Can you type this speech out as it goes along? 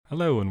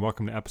Hello, and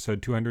welcome to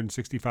episode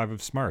 265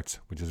 of Smarts,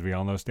 which, as we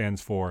all know,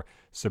 stands for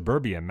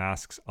Suburbia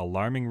Masks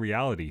Alarming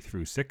Reality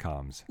Through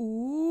Sitcoms.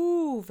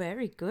 Ooh,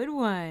 very good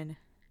one.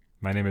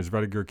 My name is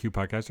Rudiger Q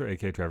Podcaster,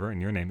 aka Trevor,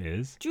 and your name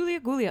is?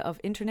 Julia Gulia of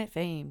Internet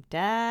Fame,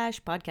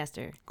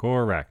 Podcaster.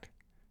 Correct.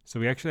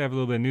 So we actually have a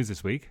little bit of news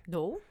this week.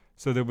 No?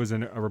 So there was a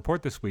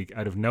report this week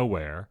out of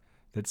nowhere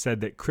that said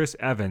that Chris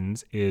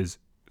Evans is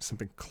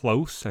something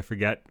close, I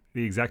forget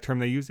the exact term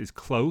they used, is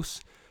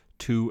close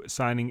to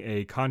signing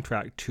a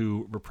contract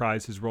to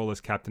reprise his role as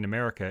Captain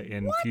America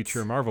in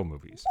future Marvel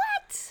movies.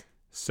 What?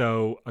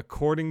 So,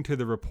 according to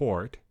the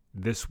report,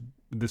 this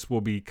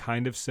will be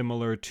kind of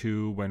similar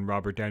to when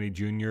Robert Downey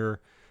Jr.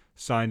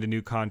 signed a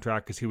new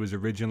contract because he was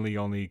originally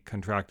only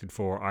contracted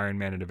for Iron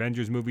Man and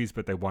Avengers movies,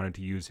 but they wanted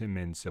to use him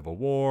in Civil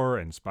War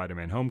and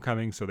Spider-Man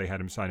Homecoming, so they had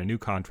him sign a new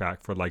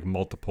contract for like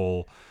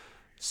multiple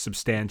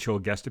substantial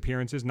guest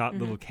appearances, not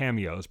little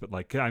cameos, but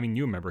like, I mean,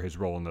 you remember his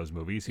role in those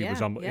movies. He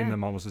was in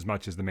them almost as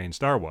much as the main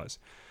star was.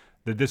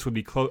 That this would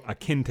be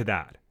akin to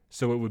that.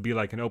 So it would be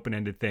like an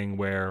open-ended thing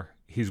where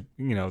he's,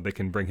 they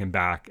can bring him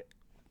back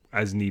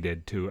as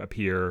needed to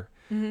appear.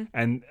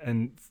 And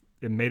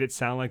it made it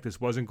sound like this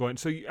wasn't going.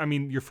 So, I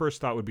mean, your first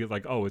thought would be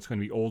like, oh, it's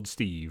going to be old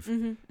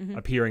Steve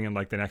appearing in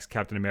like the next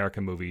Captain America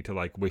movie to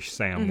like wish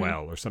Sam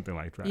well or something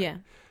like that. Yeah.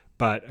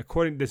 But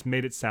according to this,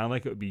 made it sound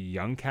like it would be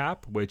young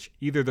Cap, which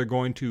either they're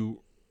going to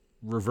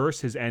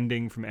reverse his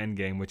ending from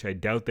Endgame, which I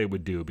doubt they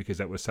would do because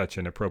that was such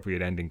an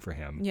appropriate ending for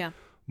him. Yeah.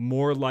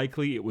 More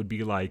likely, it would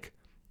be like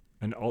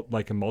a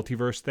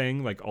multiverse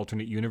thing, like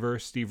alternate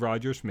universe Steve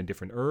Rogers from a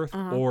different Earth,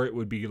 or it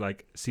would be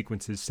like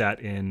sequences set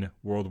in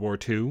World War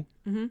II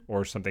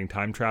or something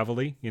time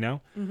travel-y,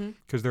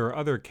 Because there are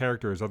other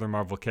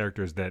Marvel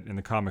characters that in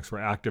the comics were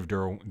active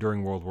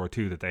during World War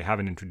II that they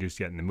haven't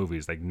introduced yet in the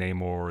movies, like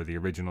Namor or the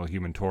original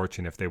Human Torch.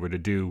 And if they were to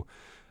do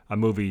a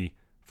movie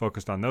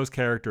focused on those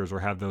characters or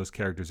have those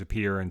characters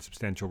appear in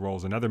substantial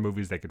roles in other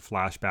movies, they could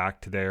flash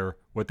back to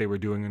what they were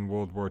doing in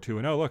World War II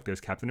and, oh, look,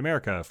 there's Captain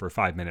America for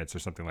 5 minutes or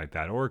something like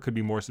that. Or it could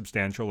be more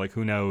substantial, like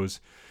who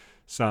knows,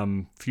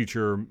 some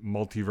future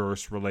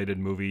multiverse related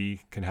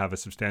movie can have a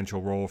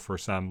substantial role for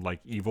some like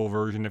evil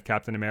version of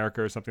Captain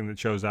America or something that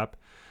shows up.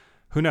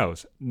 Who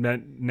knows?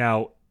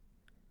 Now,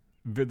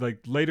 like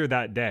later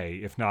that day,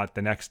 if not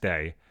the next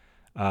day,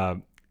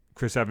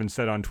 Chris Evans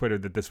said on Twitter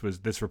that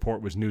this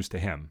report was news to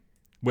him,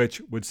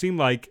 which would seem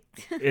like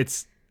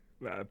it's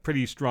a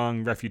pretty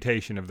strong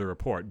refutation of the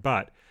report.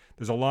 But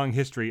there's a long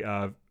history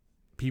of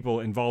people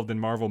involved in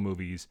Marvel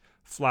movies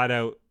flat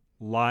out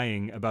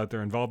lying about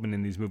their involvement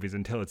in these movies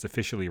until it's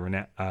officially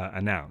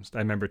announced. I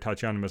remember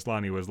Tatiana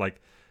Maslany was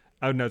like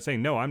out and out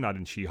saying, no, I'm not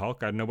in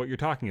She-Hulk. I don't know what you're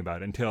talking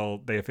about, until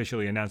they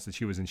officially announced that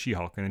she was in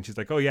She-Hulk. And then she's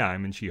like, oh yeah,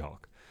 I'm in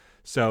She-Hulk.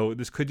 So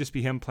this could just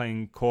be him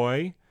playing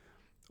coy,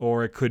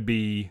 or it could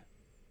be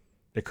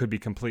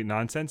complete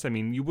nonsense. I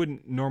mean, you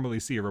wouldn't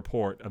normally see a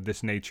report of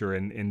this nature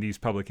in these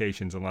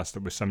publications unless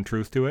there was some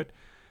truth to it.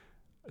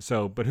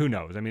 So, but who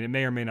knows? I mean, it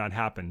may or may not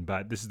happen,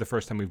 but this is the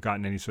first time we've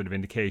gotten any sort of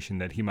indication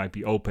that he might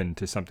be open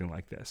to something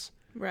like this.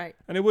 Right.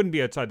 And it wouldn't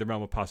be outside the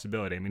realm of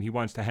possibility. I mean, he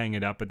wants to hang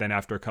it up, but then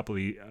after a couple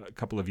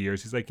of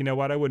years, he's like, you know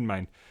what? I wouldn't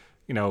mind,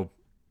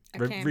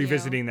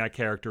 revisiting that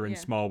character in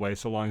small ways,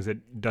 so long as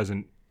it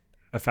doesn't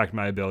affect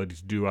my ability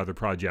to do other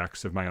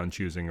projects of my own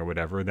choosing or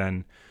whatever.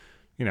 Then,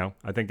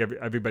 I think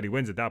everybody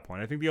wins at that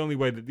point. I think the only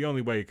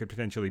way it could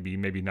potentially be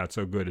maybe not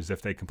so good is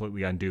if they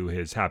completely undo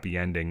his happy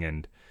ending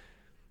and,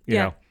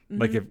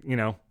 like if,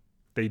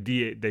 they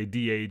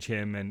de-age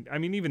him. And I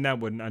mean, even that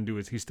wouldn't undo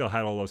he still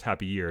had all those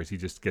happy years. He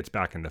just gets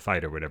back in the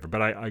fight or whatever.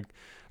 But I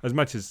as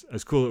much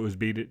as cool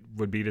it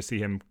would be to see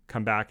him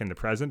come back in the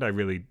present, I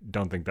really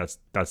don't think that's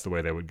the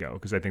way they would go.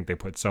 Because I think they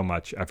put so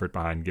much effort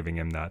behind giving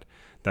him that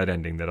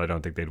ending that I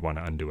don't think they'd want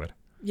to undo it.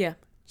 Yeah.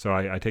 So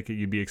I take it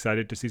you'd be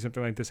excited to see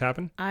something like this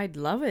happen? I'd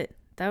love it.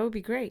 That would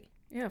be great.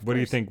 Yeah, of course. Do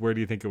you think? Where do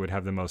you think it would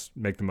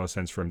make the most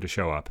sense for him to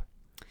show up?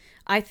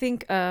 I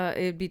think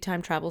it'd be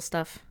time travel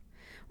stuff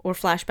or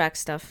flashback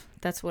stuff.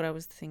 That's what I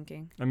was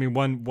thinking. I mean,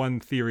 one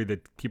theory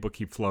that people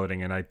keep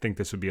floating, and I think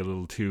this would be a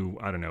little too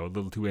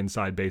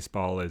inside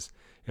baseball, is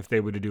if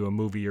they were to do a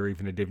movie or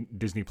even a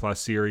Disney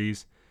Plus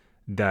series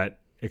that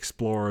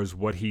explores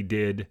what he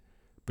did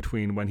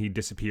between when he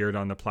disappeared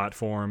on the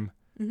platform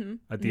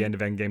at the end of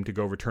Endgame to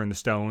go return the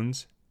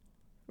stones,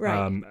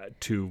 right?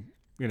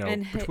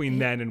 Between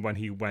then and when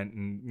he went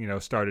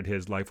and started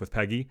his life with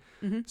Peggy.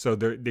 So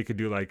they could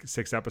do like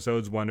 6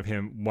 episodes, one of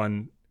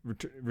him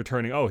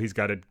returning. Oh, he's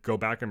got to go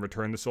back and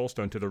return the Soul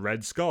Stone to the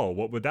Red Skull.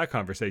 What would that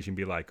conversation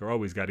be like? Or,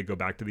 oh, he's got to go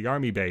back to the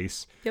army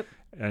base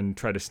and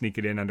try to sneak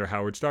it in under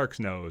Howard Stark's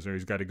nose. Or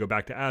he's got to go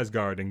back to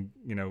Asgard and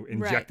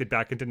inject it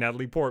back into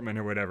Natalie Portman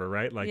or whatever,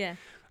 right? Like,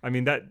 I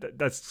mean,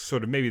 that's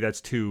sort of, maybe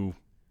that's too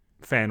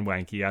fan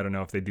wanky. I don't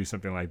know if they do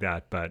something like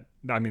that, but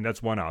I mean,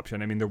 that's one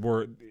option. I mean,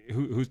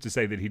 who's to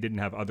say that he didn't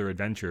have other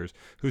adventures?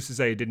 Who's to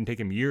say it didn't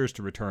take him years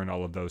to return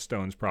all of those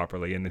stones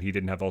properly, and that he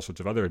didn't have all sorts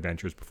of other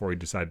adventures before he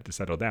decided to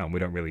settle down? We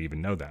don't really even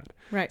know that.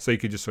 Right. So you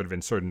could just sort of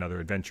insert another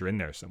adventure in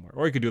there somewhere.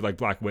 Or you could do like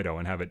Black Widow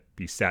and have it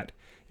be set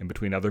in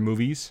between other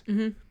movies.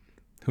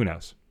 Who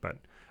knows? But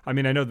I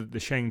mean, I know that the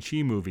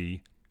Shang-Chi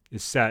movie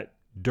is set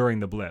during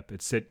the blip.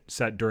 It's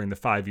set during the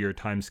 5-year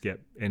time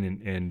skip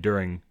and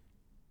during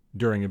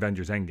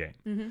Avengers Endgame.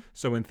 Mm-hmm.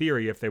 So in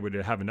theory, if they were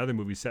to have another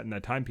movie set in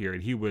that time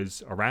period, he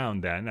was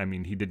around then. I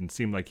mean, he didn't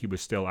seem like he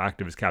was still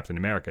active as Captain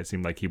America. It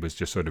seemed like he was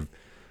just sort of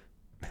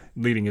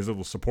leading his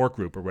little support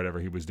group or whatever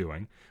he was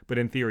doing. But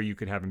in theory, you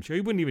could have him show.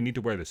 He wouldn't even need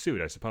to wear the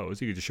suit, I suppose.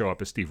 He could just show up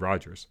as Steve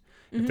Rogers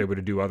if they were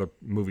to do other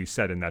movies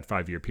set in that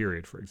 5-year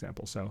period, for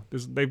example. So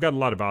they've got a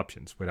lot of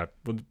options, but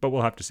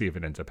we'll have to see if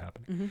it ends up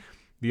happening. Mm-hmm.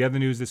 The other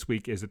news this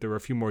week is that there were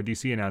a few more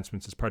DC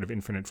announcements as part of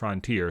Infinite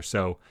Frontier.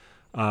 So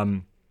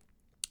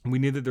we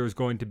knew that there was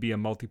going to be a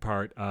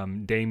multi-part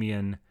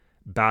Damian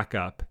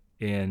backup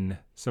in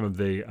some of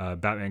the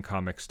Batman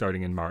comics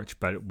starting in March.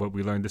 But what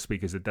we learned this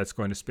week is that that's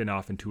going to spin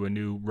off into a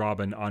new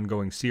Robin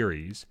ongoing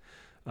series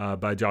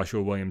by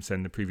Joshua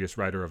Williamson, the previous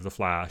writer of The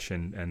Flash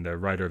and the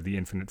writer of the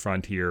Infinite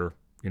Frontier,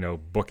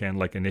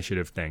 bookend-like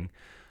initiative thing.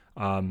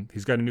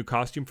 He's got a new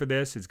costume for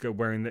this. He's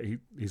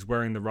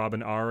wearing the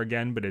Robin R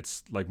again, but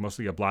it's like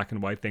mostly a black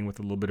and white thing with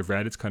a little bit of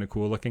red. It's kind of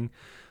cool looking.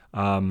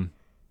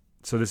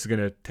 So this is going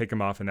to take him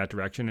off in that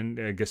direction, and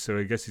I guess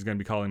he's going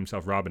to be calling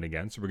himself Robin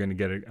again. So we're going to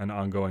get an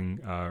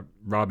ongoing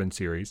Robin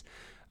series.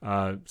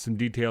 Some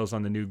details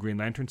on the new Green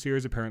Lantern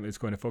series. Apparently, it's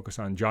going to focus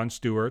on John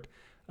Stewart,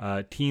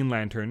 Teen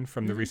Lantern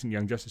from the recent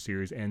Young Justice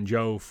series, and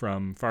Joe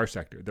from Far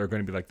Sector. They're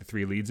going to be like the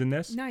 3 leads in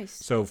this. Nice.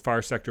 So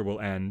Far Sector will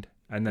end,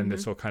 and then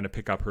this will kind of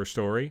pick up her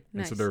story.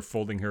 Nice. And so they're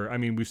folding her. I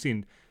mean, we've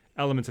seen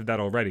elements of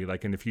that already,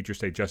 like in the Future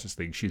State Justice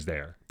League, she's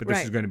there. But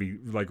this is going to be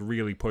like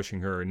really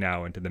pushing her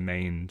now into the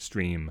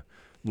mainstream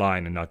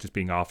line and not just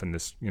being off in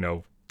this,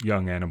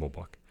 young animal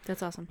book.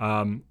 That's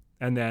awesome.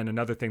 And then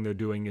another thing they're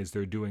doing is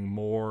they're doing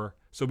more.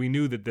 So we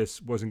knew that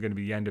this wasn't going to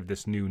be the end of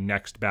this new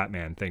next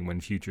Batman thing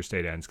when Future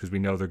State ends, because we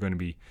know they're going to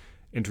be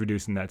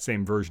introducing that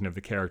same version of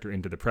the character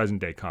into the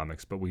present day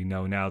comics. But we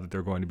know now that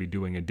they're going to be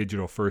doing a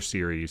digital first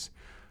series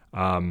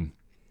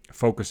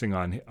focusing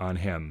on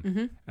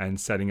him and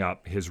setting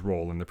up his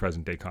role in the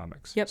present day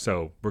comics. Yep.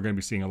 So we're going to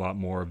be seeing a lot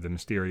more of the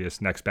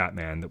mysterious next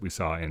Batman that we're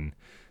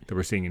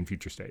seeing in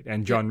Future State.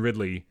 And John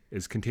Ridley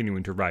is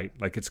continuing to write,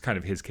 like it's kind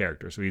of his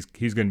character. So he's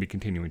going to be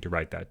continuing to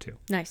write that too.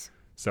 Nice.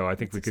 So I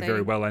think we could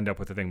very well end up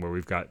with a thing where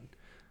we've got,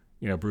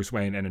 Bruce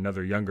Wayne and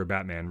another younger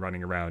Batman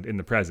running around in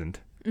the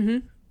present.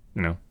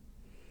 Mm-hmm.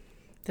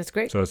 That's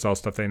great. So it's all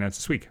stuff they announced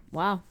this week.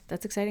 Wow,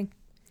 that's exciting.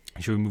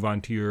 Should we move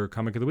on to your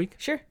comic of the week?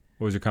 Sure.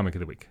 What was your comic of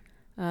the week?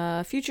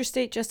 Future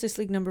State Justice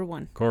League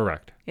 #1.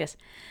 Correct. Yes.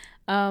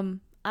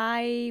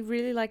 I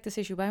really like this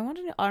issue, but I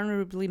wanted to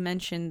honorably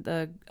mention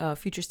the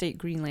Future State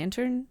Green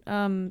Lantern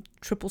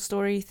triple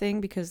story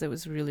thing, because that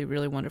was really,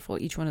 really wonderful.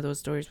 Each one of those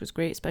stories was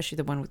great, especially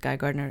the one with Guy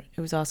Gardner.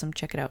 It was awesome.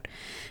 Check it out.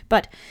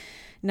 But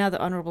now the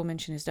honorable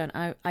mention is done.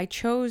 I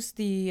chose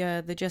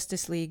the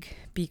Justice League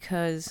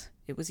because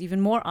it was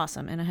even more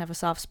awesome, and I have a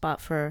soft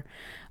spot for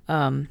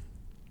the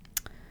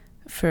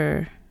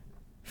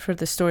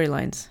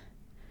storylines.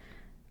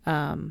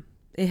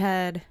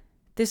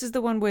 This is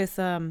the one with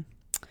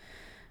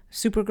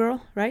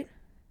Supergirl, right?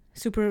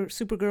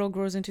 Supergirl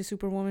grows into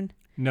Superwoman.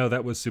 No,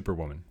 that was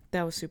Superwoman.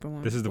 That was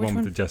Superwoman. This is the one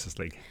with the Justice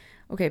League.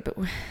 Okay, but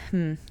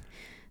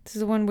this is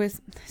the one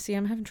with. See,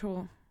 I'm having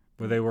trouble.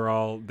 Where they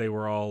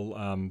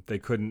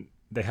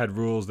had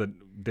rules that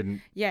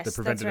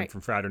prevented them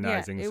from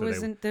fraternizing. Yeah, it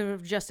wasn't the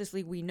Justice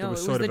League we know. It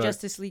was the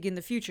Justice League in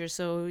the future.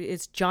 So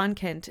it's John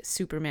Kent,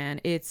 Superman.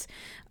 It's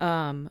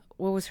what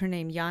was her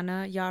name?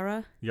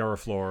 Yara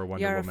Flor,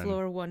 Wonder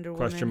Woman.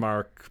 Question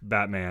mark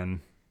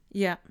Batman.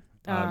 Yeah.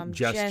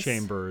 Jess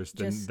Chambers,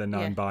 the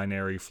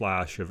non-binary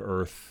Flash of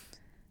Earth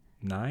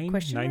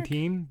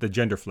 19? The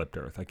gender flipped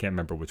Earth. I can't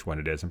remember which one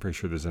it is. I'm pretty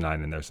sure there's a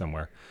 9 in there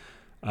somewhere.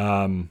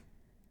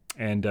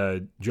 And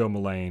Joe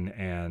Mullane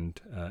and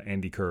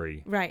Andy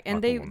Curry. Right,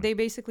 and they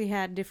basically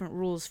had different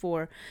rules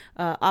for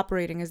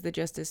operating as the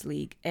Justice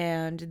League,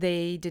 and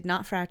they did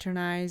not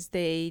fraternize.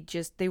 They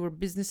were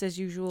business as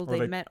usual.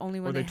 They met only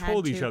when they had to. Or they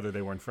told each other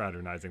they weren't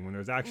fraternizing when there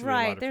was actually a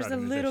lot of there's a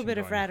little bit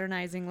of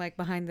fraternizing, like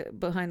behind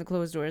the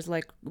closed doors,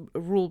 like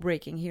rule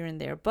breaking here and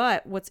there.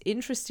 But what's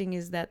interesting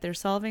is that they're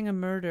solving a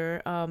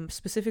murder,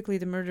 specifically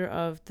the murder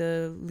of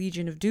the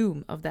Legion of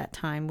Doom of that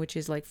time, which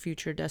is like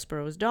future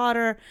Despero's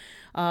daughter.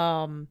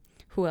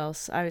 Who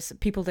else?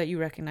 People that you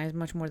recognize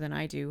much more than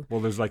I do. Well,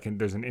 there's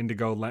an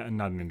indigo not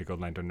an indigo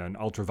lantern, an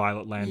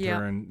ultraviolet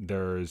lantern. Yep.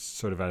 There's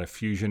sort of a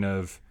fusion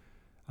of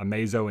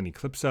Amazo and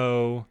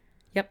Eclipso.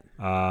 Yep.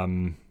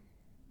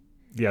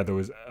 There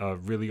was a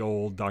really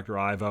old Dr.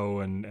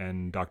 Ivo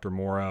and Dr.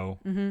 Morrow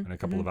and a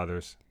couple of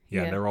others.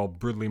 Yeah, they're all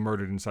brutally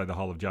murdered inside the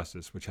Hall of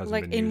Justice, which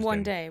hasn't been used in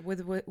one day,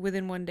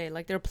 within one day.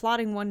 Like they're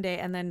plotting one day,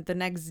 and then the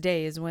next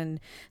day is when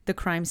the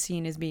crime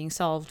scene is being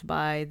solved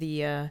by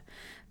the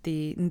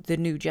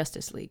new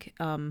Justice League.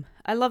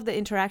 I love the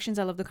interactions.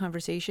 I love the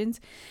conversations.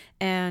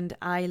 And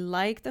I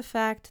like the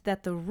fact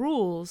that the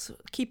rules,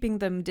 keeping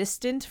them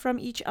distant from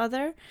each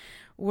other,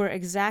 were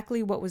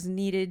exactly what was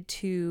needed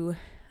to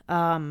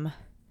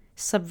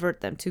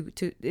subvert them, to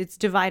it's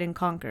divide and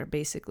conquer,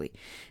 basically.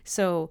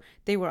 So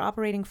they were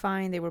operating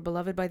fine, they were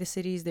beloved by the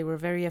cities, they were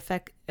very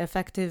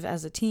effective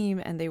as a team,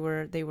 and they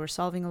were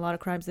solving a lot of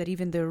crimes that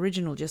even the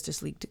original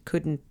Justice League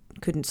couldn't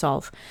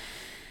solve.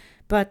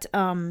 But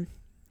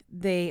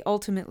they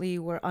ultimately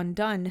were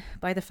undone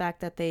by the fact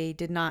that they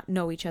did not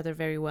know each other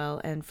very well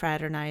and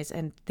fraternize,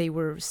 and they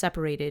were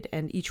separated,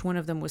 and each one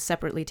of them was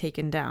separately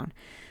taken down.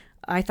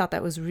 I thought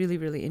that was really,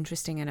 really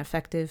interesting and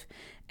effective.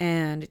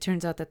 And it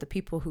turns out that the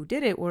people who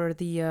did it were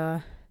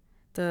the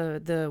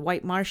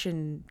White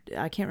Martian.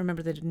 I can't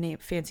remember the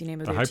fancy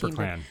name of their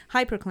team.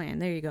 HyperClan.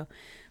 There you go.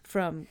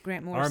 From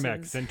Grant Morrison's.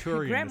 Armex,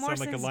 Centurion. Grant It sounds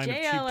like a line JLA.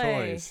 of cheap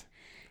toys.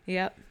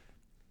 Yep.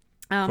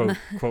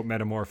 Quote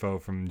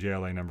Metamorpho from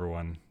JLA number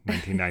 1,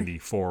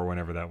 1994,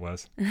 whenever that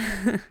was.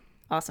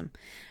 Awesome.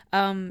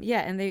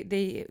 Yeah, and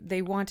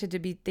they wanted to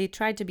be, they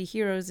tried to be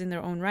heroes in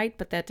their own right,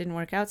 but that didn't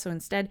work out. So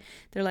instead,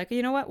 they're like,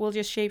 you know what? We'll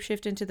just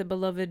shapeshift into the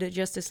beloved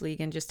Justice League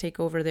and just take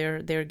over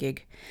their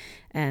gig.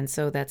 And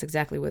so that's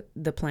exactly what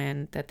the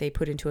plan that they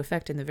put into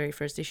effect in the very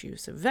first issue.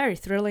 So very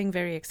thrilling,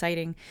 very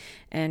exciting,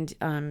 and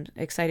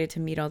excited to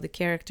meet all the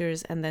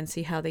characters and then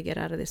see how they get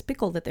out of this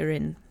pickle that they're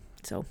in.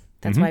 So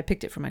that's why I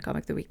picked it for my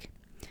comic of the week.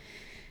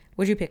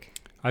 What'd you pick?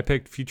 I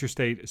picked Future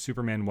State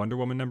Superman Wonder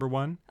Woman number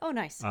 1. Oh,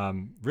 nice.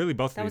 Really,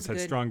 both That of these had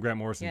was good. strong Grant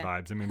Morrison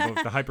vibes. I mean, both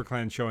the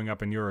HyperClan showing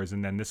up in yours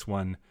and then this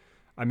one.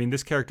 I mean,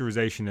 this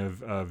characterization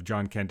of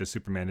John Kent as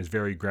Superman is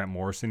very Grant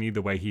Morrison-y,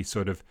 the way he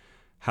sort of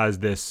has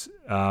this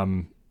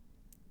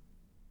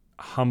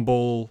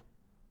humble,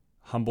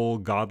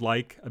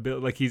 godlike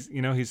ability. Like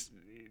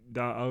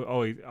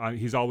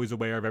he's always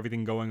aware of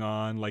everything going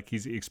on. Like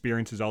he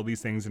experiences all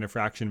these things in a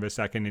fraction of a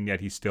second, and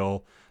yet he's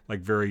still like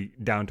very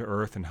down to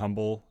earth and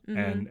humble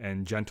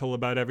and gentle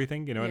about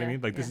everything. You know what I mean?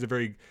 Like this is a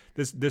very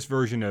this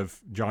version of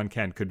John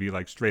Kent could be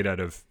like straight out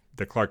of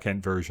the Clark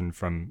Kent version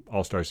from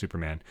All-Star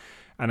Superman,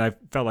 and I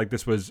felt like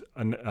this was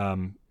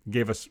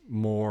gave us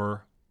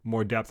more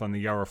depth on the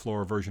Yara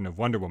Flora version of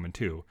Wonder Woman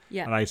too.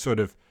 Yeah, and I sort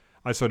of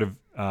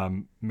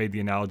made the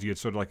analogy. It's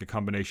sort of like a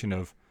combination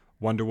of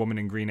Wonder Woman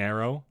and Green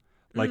Arrow.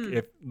 Like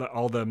if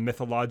all the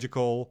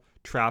mythological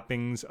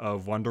trappings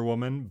of Wonder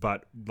Woman,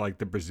 but like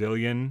the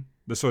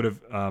sort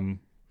of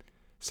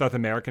South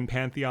American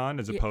pantheon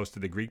as opposed to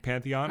the Greek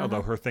pantheon,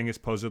 although her thing is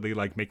supposedly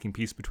like making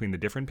peace between the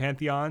different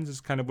pantheons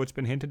is kind of what's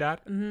been hinted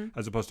at,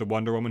 as opposed to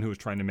Wonder Woman, who is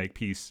trying to make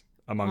peace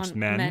amongst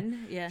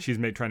men. Yeah. She's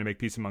trying to make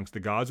peace amongst the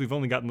gods. We've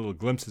only gotten little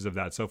glimpses of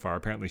that so far.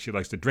 Apparently she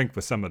likes to drink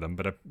with some of them,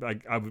 but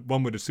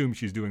one would assume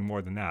she's doing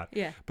more than that.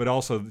 Yeah. But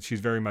also she's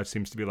very much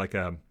seems to be like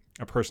a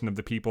person of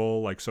the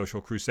people, like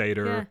social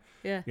crusader,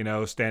 you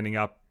know, standing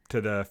up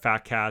to the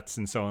fat cats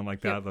and so on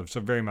like that. So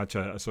very much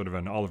a sort of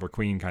an Oliver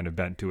Queen kind of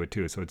bent to it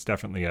too. So it's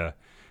definitely an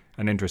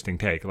interesting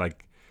take.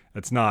 Like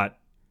it's not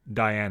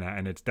Diana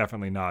and it's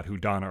definitely not who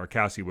Donna or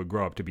Cassie would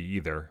grow up to be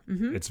either.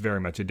 It's very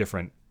much a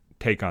different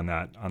take on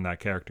that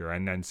character.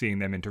 And then seeing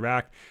them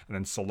interact, and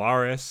then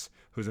Solaris,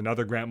 who's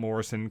another Grant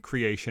Morrison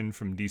creation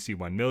from DC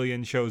 1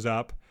 Million, shows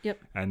up. Yep.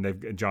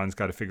 And John's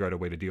got to figure out a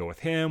way to deal with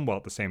him, while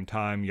at the same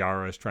time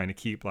Yara is trying to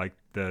keep like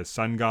the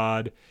sun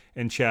god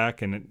in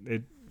check.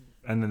 And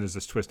and then there's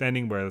this twist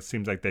ending where it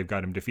seems like they've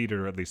got him defeated,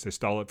 or at least they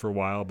stall it for a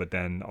while, but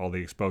then all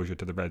the exposure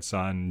to the red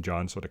sun,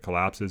 John sort of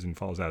collapses and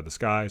falls out of the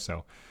sky.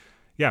 So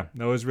yeah,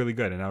 that was really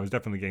good. And I was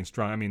definitely getting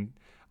strong. I mean,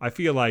 I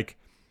feel like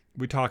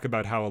we talk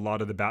about how a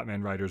lot of the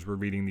Batman writers we're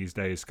reading these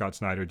days, Scott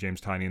Snyder,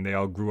 James Tynion, they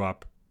all grew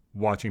up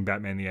watching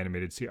Batman the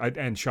Animated Series,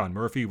 and Sean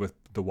Murphy with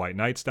the White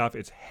Knight stuff.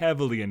 It's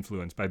heavily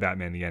influenced by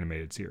Batman the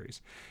Animated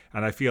Series.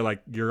 And I feel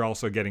like you're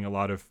also getting a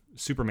lot of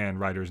Superman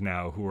writers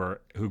now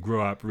who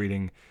grew up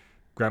reading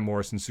Grant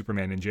Morrison's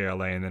Superman in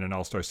JLA and then an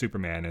All-Star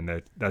Superman,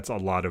 and that's a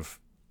lot of,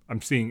 I'm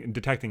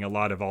detecting a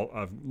lot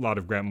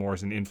of Grant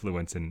Morrison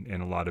influence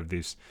in a lot of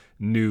these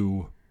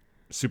new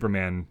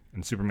Superman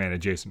and Superman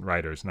adjacent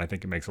writers. And I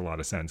think it makes a lot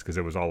of sense because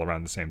it was all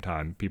around the same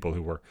time. People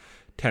who were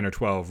 10 or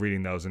 12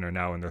 reading those and are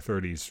now in their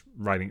 30s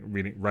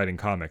writing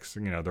comics.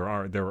 You know,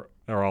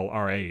 they're all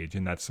our age,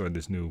 and that's sort of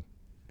this new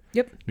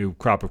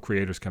crop of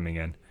creators coming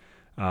in.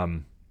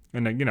 And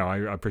you know, I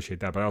appreciate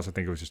that, but I also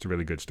think it was just a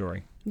really good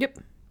story. Yep.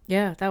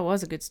 Yeah, that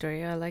was a good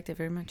story. I liked it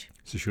very much.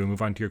 So should we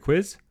move on to your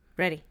quiz?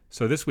 Ready.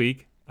 So this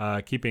week,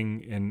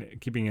 keeping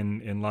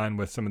in line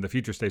with some of the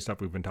Future State stuff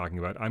we've been talking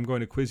about, I'm going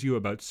to quiz you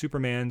about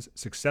Superman's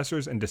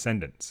successors and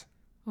descendants.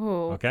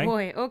 Oh, okay?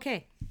 Boy,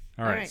 okay.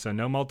 All right, so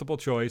no multiple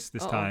choice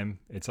this time.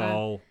 It's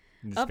all...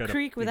 Up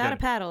creek without a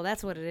paddle,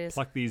 that's what it is.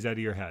 Pluck these out of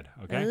your head,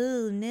 okay?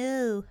 Oh,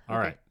 no. All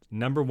right,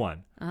 number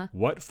 1.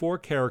 What 4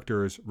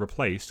 characters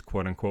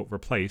quote-unquote,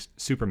 replaced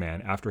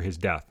Superman after his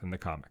death in the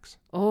comics?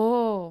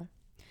 Oh.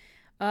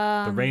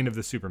 The reign of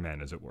the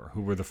Superman, as it were.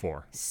 Who were the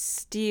 4?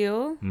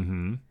 Steel.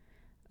 Mm-hmm.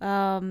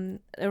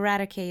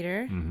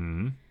 Eradicator.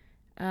 Mm-hmm.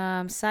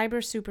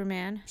 Cyborg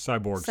Superman,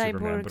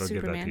 but I'll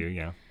give that to you,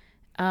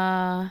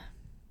 yeah.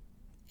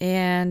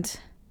 And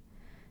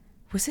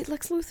was it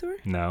Lex Luthor?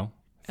 No.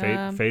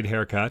 Fade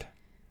haircut.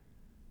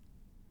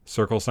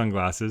 Circle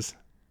sunglasses.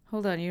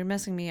 Hold on, you're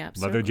messing me up.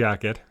 Leather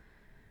jacket.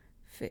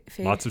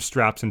 Lots of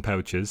straps and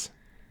pouches.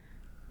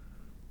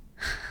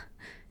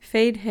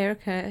 Fade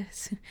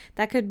haircut.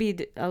 That could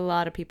be a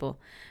lot of people.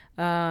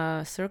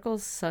 Circle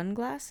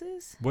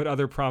sunglasses? What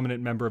other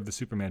prominent member of the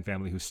Superman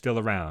family who's still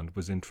around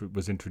was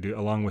introduced,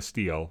 along with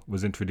Steel,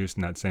 was introduced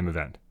in that same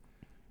event?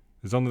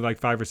 There's only like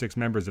 5 or 6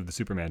 members of the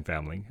Superman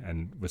family.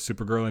 And was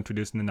Supergirl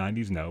introduced in the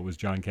 90s? No. Was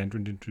John Kent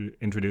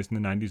introduced in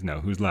the 90s?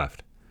 No. Who's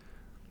left?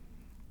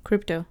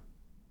 Krypto.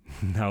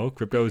 No.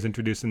 Krypto was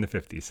introduced in the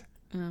 50s.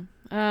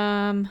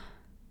 Oh.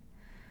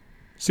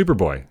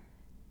 Superboy.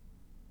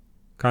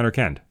 Connor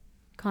Kent.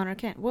 Connor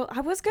Kent. Well,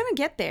 I was going to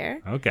get there.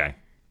 Okay.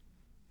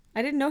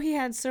 I didn't know he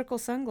had circle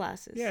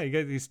sunglasses. Yeah,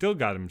 he still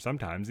got them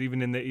sometimes,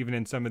 even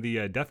in some of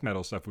the death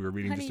metal stuff we were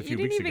reading just a few weeks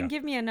ago. You didn't even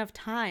give me enough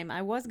time.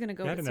 I was gonna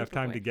go. You had with enough Superboy.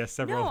 time to guess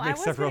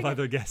several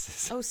other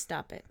guesses. Oh,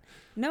 stop it!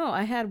 No,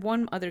 I had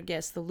one other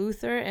guess, the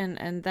Luthor,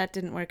 and that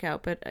didn't work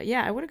out. But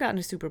yeah, I would have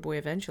gotten to Superboy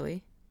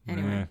eventually.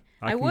 Anyway,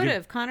 I would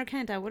have Connor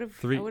Kent. I would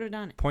have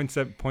done it.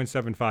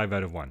 0.75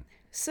 out of 1.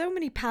 So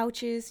many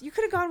pouches. You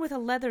could have gone with a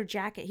leather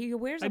jacket. He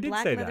wears a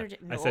black leather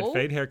jacket. I said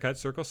fade haircut,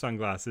 circle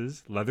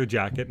sunglasses, leather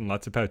jacket, and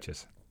lots of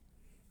pouches.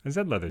 I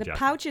said leather jacket. The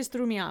pouches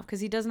threw me off because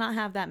he does not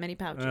have that many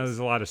pouches. There's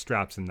a lot of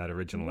straps in that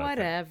original outfit.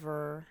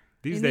 Whatever.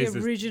 These in days,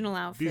 the original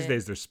outfit. These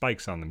days there's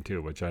spikes on them too,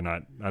 which I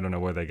don't know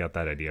where they got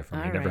that idea from.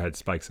 I never right. had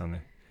spikes on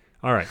there.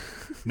 All right.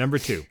 Number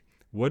 2.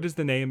 What is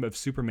the name of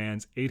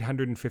Superman's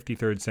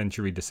 853rd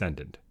century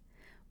descendant?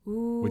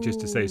 Ooh. Which is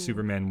to say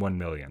Superman 1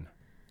 million.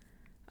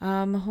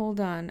 Hold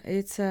on.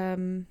 It's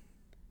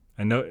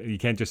I know you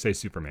can't just say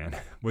Superman.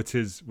 What's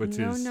his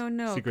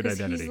secret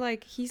identity?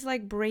 He's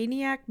like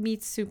Brainiac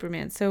meets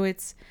Superman. So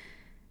it's,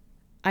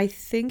 I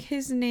think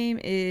his name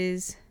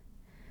is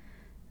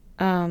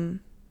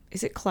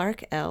it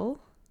Clark L?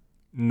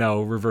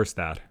 No, reverse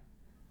that.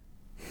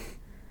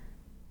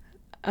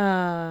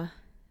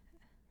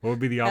 What would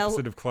be the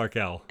opposite of Clark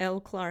L? L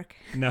Clark.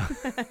 No.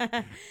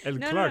 El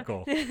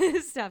Clarko. No.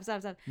 Stop.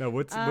 No,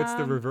 what's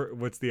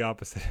the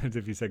opposite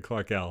if you said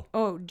Clark L?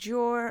 Oh,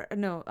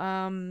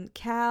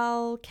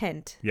 Cal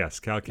Kent. Yes,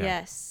 Cal Kent.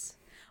 Yes.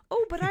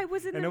 Oh, but I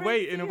was in a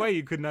way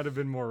you could not have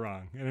been more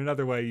wrong. In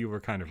another way you were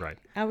kind of right.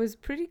 I was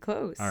pretty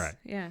close. All right.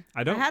 Yeah.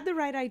 I had the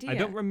right idea. I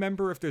don't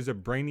remember if there's any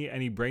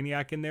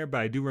Brainiac in there,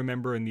 but I do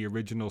remember in the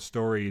original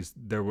stories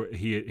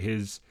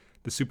the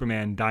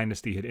Superman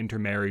dynasty had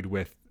intermarried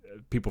with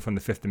people from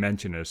the fifth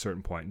dimension at a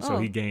certain point. So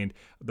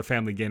the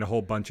family gained a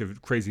whole bunch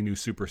of crazy new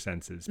super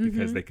senses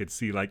because they could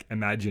see like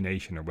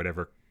imagination or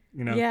whatever,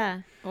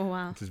 Yeah. Oh,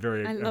 wow. Which is a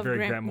very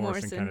Grant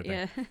Morrison kind of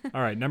thing. Yeah.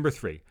 All right, number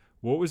 3.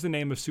 What was the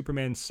name of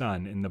Superman's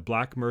son in the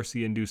Black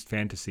Mercy-induced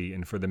fantasy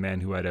and For the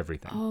Man Who Had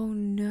Everything? Oh,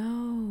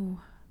 no.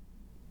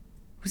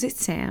 Was it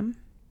Sam?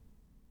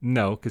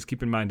 No, because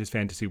keep in mind his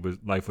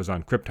life was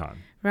on Krypton.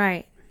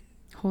 Right.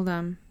 Hold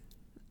on.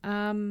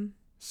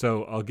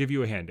 So I'll give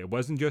you a hint. It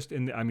wasn't just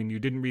you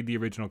didn't read the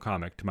original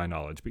comic to my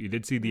knowledge, but you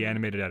did see the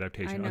animated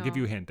adaptation. I'll give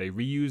you a hint. They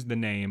reused the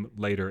name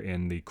later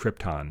in the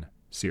Krypton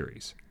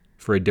series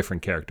for a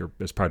different character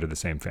as part of the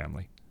same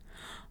family.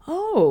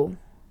 Oh.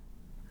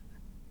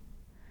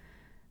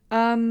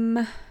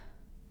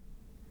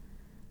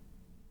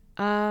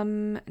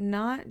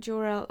 Not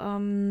Jor-El.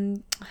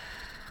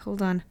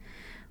 Hold on.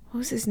 What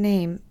was his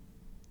name?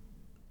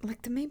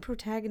 Like the main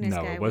protagonist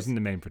guy. No, it wasn't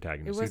the main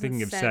protagonist. You're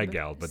thinking of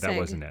Seg-El, but that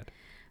wasn't it.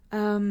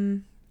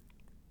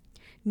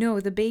 No,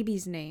 the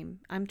baby's name.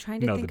 I'm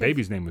trying to think. No, the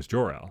baby's name was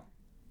Jor-El.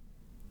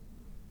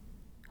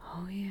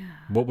 Oh yeah.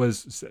 What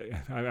was?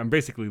 I'm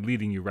basically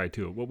leading you right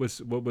to it. What was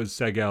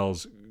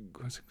Seg-El's?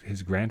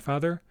 His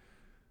grandfather,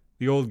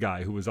 the old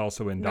guy who was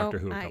also in Doctor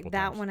Who a couple times.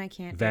 That one I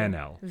can't.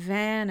 Van-El.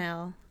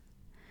 Van-El.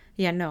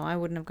 Yeah, no, I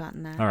wouldn't have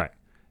gotten that. All right,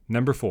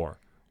 number 4.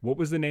 What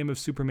was the name of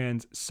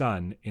Superman's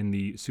son in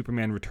the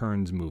Superman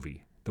Returns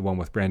movie, the one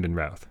with Brandon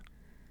Routh?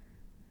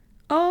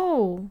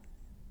 Oh.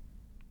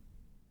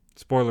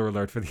 Spoiler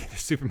alert for the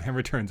Superman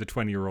Returns, a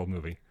 20-year-old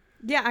movie.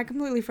 Yeah, I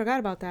completely forgot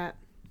about that.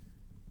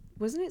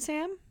 Wasn't it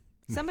Sam?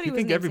 Somebody was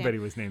named Sam. You think everybody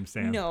was named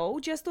Sam? No,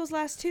 just those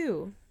last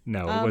 2.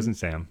 No, it wasn't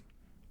Sam.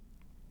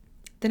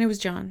 Then it was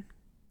John.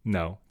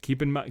 No.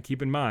 Keep in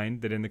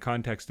mind that in the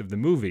context of the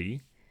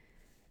movie,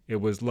 it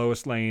was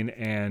Lois Lane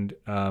and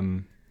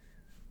hold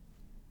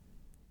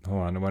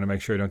on, I want to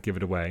make sure I don't give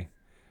it away.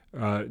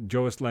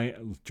 Lois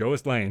Lane,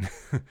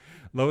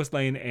 Lois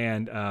Lane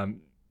and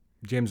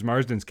James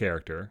Marsden's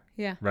character,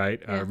 right?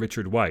 Yeah.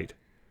 Richard White,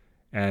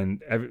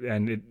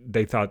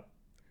 they thought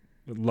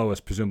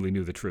Lois presumably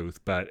knew the truth,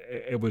 but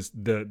it was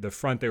the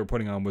front they were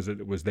putting on was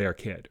it was their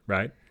kid,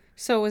 right?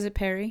 So was it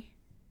Perry?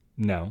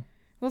 No.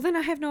 Well, then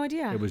I have no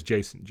idea. It was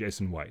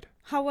Jason White.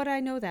 How would I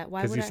know that?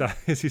 Why would I?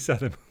 Because he saw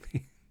the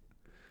movie.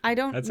 I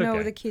don't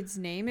know the kid's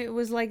name. It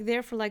was like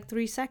there for like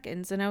 3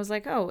 seconds, and I was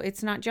like, oh,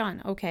 it's not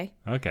John. Okay.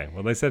 Okay.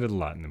 Well, they said it a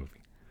lot in the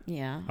movie.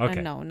 Yeah.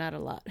 Okay. No, not a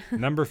lot.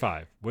 Number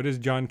 5. What is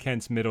John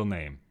Kent's middle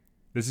name?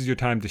 This is your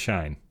time to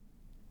shine.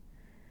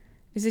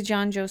 Is it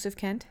John Joseph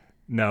Kent?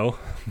 No.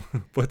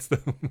 What's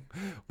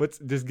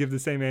just give the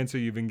same answer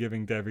you've been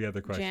giving to every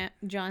other question.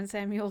 John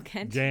Samuel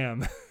Kent.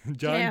 Jam.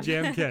 John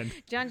Jam Kent.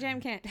 John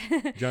Jam Kent.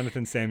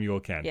 Jonathan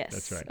Samuel Kent. Yes.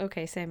 That's right.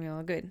 Okay,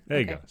 Samuel. Good. There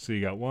you go. So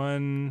you got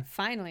one.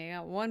 Finally, I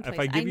got one place.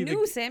 I give I you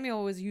knew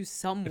Samuel was used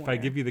somewhere. If I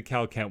give you the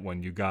Cal Kent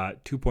one, you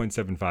got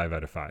 2.75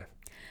 out of 5.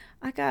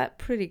 I got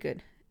pretty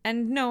good.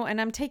 And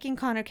I'm taking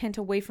Connor Kent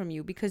away from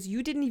you because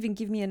you didn't even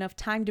give me enough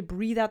time to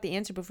breathe out the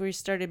answer before you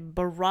started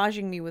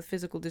barraging me with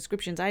physical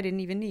descriptions I didn't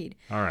even need.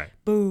 All right.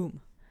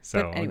 Boom. So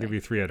anyway, I'll give you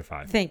 3 out of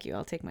 5. Thank you.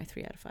 I'll take my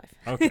 3 out of 5.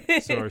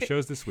 Okay. So our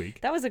shows this week.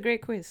 That was a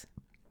great quiz.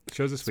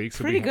 Shows this week.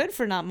 So pretty good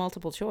for not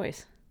multiple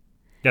choice.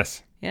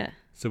 Yes. Yeah.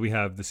 So we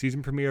have the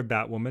season premiere of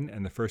Batwoman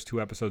and the first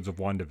 2 episodes of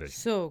WandaVision.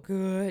 So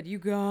good. You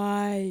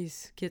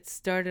guys get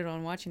started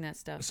on watching that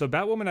stuff. So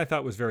Batwoman I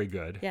thought was very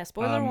good. Yeah,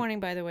 spoiler warning,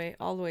 by the way,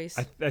 always,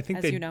 I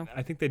think you know.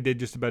 I think they did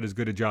just about as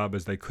good a job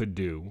as they could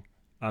do.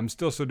 I'm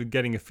still sort of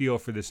getting a feel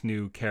for this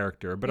new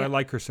character, but I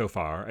like her so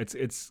far.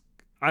 It's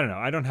I don't know.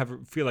 I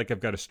don't feel like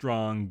I've got a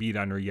strong beat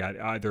on her yet,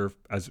 either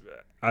as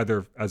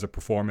a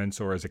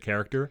performance or as a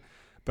character.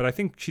 But I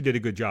think she did a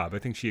good job. I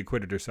think she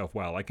acquitted herself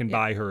well. I can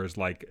buy her as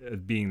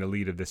being the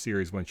lead of the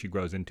series when she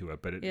grows into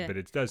it. But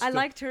it does. I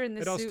liked her in the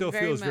suit. It all still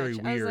very feels much. very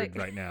weird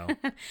right now.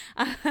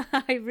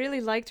 I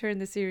really liked her in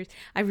the series.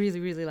 I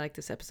really, really liked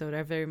this episode.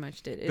 I very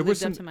much did. It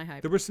lived up to my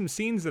hype. There were some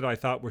scenes that I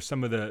thought were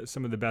some of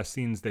the best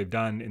scenes they've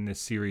done in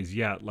this series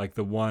yet. Like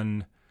the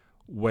one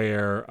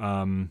where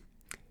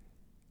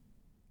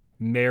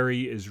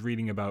Mary is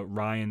reading about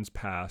Ryan's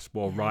past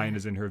while Ryan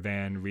is in her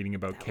van reading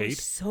about Kate.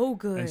 Was so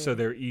good. And so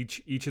they're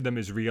each of them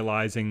is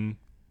realizing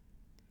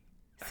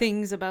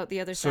things about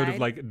the other sort side.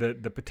 of like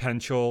the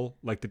potential,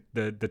 like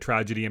the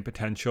tragedy and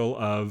potential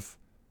of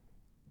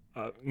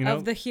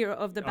of the hero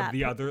of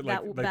the other,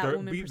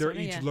 they're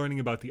each learning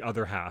about the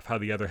other half, how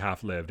the other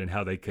half lived, and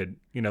how they could,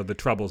 the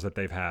troubles that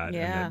they've had,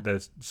 and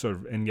the sort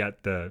of, and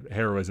yet the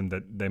heroism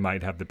that they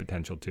might have the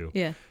potential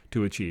to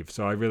achieve.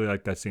 So I really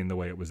like that scene, the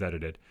way it was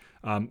edited.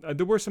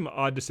 There were some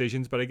odd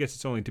decisions, but I guess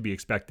it's only to be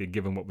expected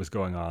given what was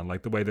going on,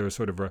 like the way there was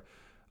sort of a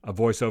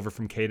voiceover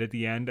from Kate at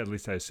the end. At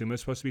least I assume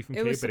it's supposed to be from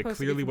Kate, but it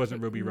clearly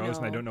wasn't Ruby Rose,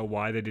 and I don't know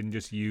why they didn't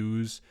just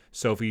use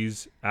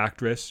Sophie's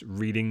actress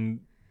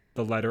reading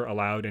the letter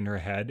aloud in her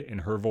head in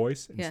her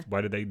voice.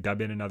 Why did they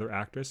dub in another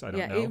actress? I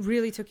don't know. Yeah, it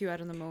really took you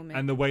out of the moment.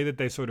 And the way that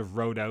they sort of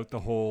wrote out the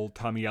whole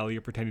Tommy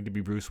Elliott pretending to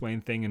be Bruce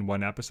Wayne thing in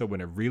one episode, when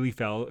it really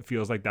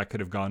feels like that could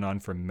have gone on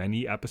for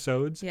many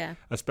episodes. Yeah.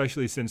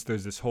 Especially since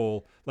there's this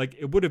whole, like,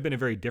 it would have been a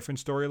very different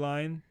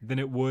storyline than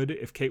it would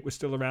if Kate was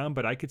still around,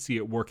 but I could see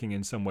it working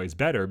in some ways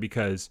better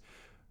because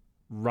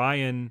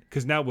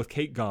because now with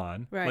Kate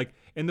gone, like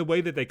in the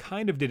way that they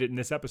kind of did it in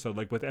this episode,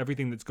 like with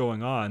everything that's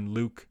going on,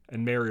 Luke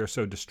and Mary are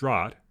so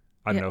distraught.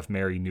 I don't know if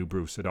Mary knew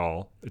Bruce at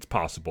all. It's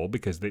possible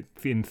because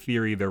in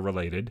theory they're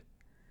related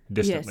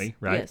distantly,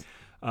 right?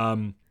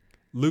 Yes.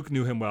 Luke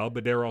knew him well,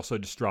 but they were also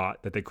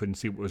distraught that they couldn't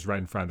see what was right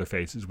in front of their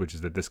faces, which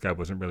is that this guy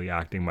wasn't really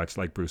acting much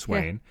like Bruce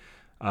Wayne.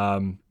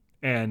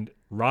 And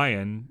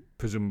Ryan,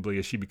 presumably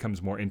as she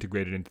becomes more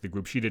integrated into the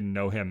group, she didn't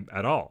know him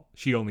at all.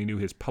 She only knew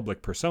his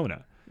public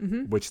persona.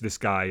 Which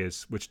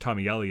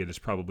Tommy Elliott is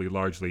probably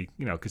largely,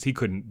 because he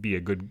couldn't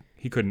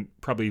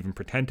probably even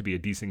pretend to be a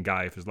decent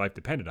guy if his life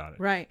depended on it.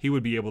 Right. He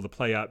would be able to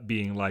play up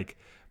being like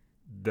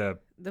the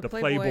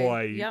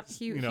playboy. Yep.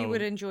 He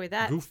would enjoy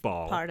that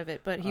goofball part of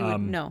it, but he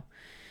would no.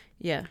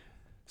 Yeah.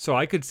 So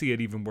I could see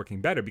it even working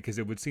better because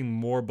it would seem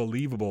more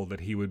believable that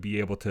he would be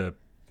able to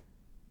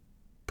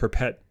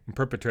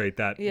perpetrate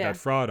that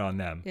fraud on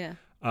them. Yeah.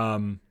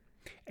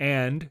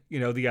 And,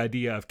 the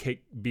idea of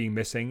Kate being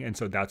missing, and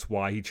so that's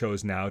why he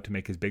chose now to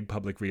make his big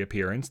public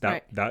reappearance.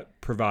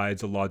 That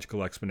provides a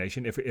logical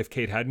explanation. If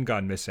Kate hadn't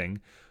gone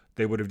missing,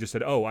 they would have just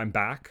said, "Oh, I'm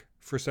back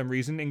for some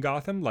reason in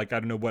Gotham." Like, I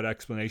don't know what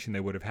explanation they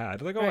would have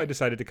had. Like, I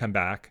decided to come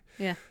back.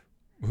 Yeah.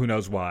 Who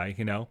knows why,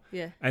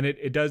 Yeah. And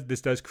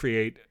this does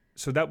create.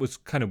 So that was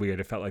kind of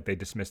weird. It felt like they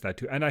dismissed that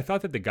too. And I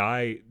thought that the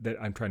guy that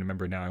I'm trying to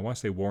remember now, I want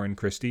to say Warren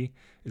Christie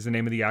is the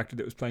name of the actor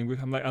that was playing Bruce.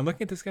 I'm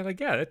looking at this guy like,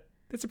 yeah,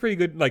 that's a pretty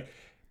good, like,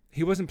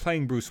 he wasn't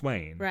playing Bruce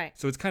Wayne. Right.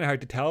 So it's kind of hard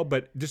to tell,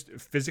 but just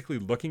physically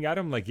looking at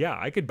him, like, yeah,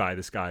 I could buy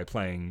this guy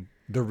playing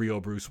the real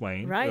Bruce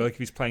Wayne. Right. Or like if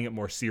he's playing it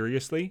more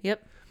seriously.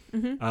 Yep.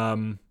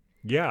 Mm-hmm.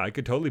 Yeah, I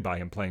could totally buy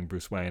him playing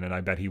Bruce Wayne, and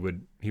I bet he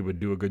would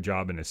do a good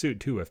job in a suit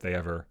too if they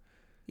ever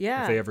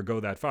go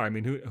that far. I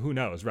mean, who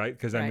knows, right?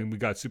 Because I mean, we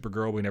got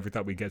Supergirl, we never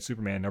thought we'd get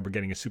Superman. Now we're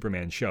getting a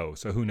Superman show,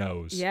 so who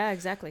knows? Yeah,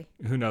 exactly.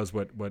 Who knows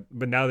what? But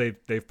now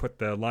they've put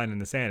the line in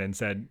the sand and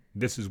said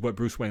this is what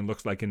Bruce Wayne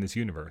looks like in this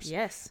universe.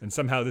 Yes. And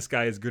somehow this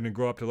guy is going to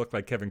grow up to look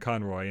like Kevin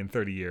Conroy in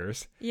 30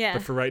 years. Yeah.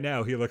 But for right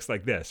now, he looks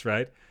like this,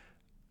 right?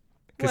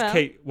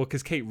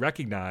 Because Kate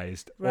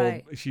recognized,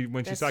 when she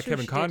saw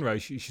Kevin Conroy,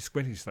 she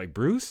squinted. She's like,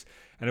 Bruce?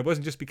 And it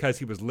wasn't just because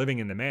he was living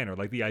in the manor.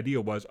 Like, the idea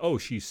was,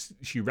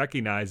 she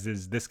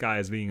recognizes this guy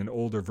as being an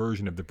older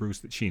version of the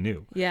Bruce that she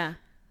knew. Yeah.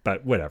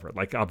 But whatever.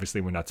 Like,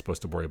 obviously, we're not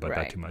supposed to worry about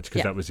that too much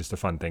because that was just a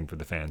fun thing for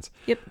the fans.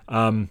 Yep.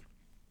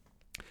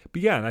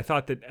 But yeah, and I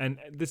thought that, and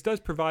this does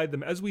provide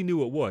them, as we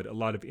knew it would, a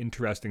lot of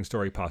interesting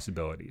story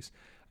possibilities.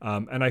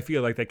 And I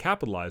feel like they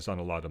capitalized on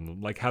a lot of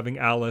them, like having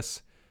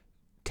Alice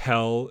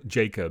tell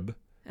Jacob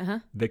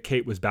that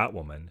Kate was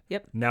Batwoman.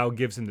 Yep. Now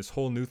gives him this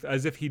whole new,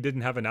 as if he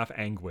didn't have enough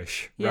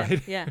anguish, Yeah,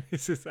 right? yeah.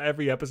 It's just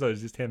every episode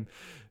is just him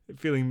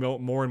feeling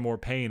more and more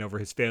pain over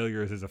his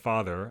failures as a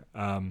father.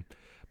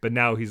 But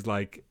now he's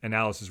like, and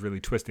Alice is really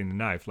twisting the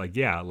knife. Like,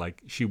 yeah,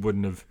 like she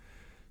wouldn't have,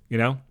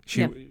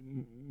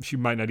 she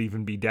might not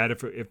even be dead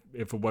if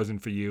it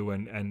wasn't for you.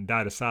 And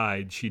that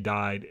aside, she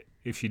died.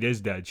 If she is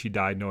dead, she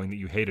died knowing that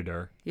you hated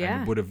her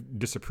and would have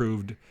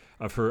disapproved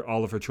of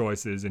all of her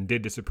choices and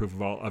did disapprove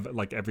of all of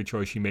like every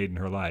choice she made in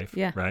her life.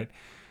 Yeah. Right.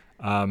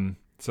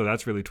 So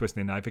that's really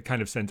twisting the knife. It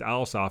kind of sends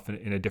Alice off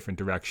in a different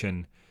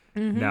direction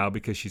now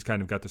because she's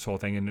kind of got this whole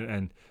thing.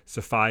 And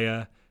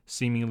Sophia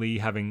seemingly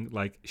having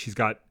like, she's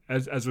got,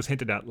 as was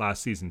hinted at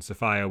last season,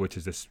 Sophia, which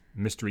is this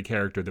mystery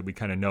character that we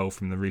kind of know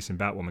from the recent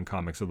Batwoman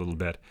comics a little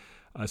bit,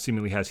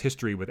 seemingly has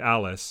history with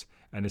Alice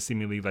and is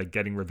seemingly like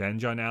getting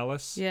revenge on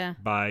Alice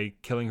by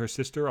killing her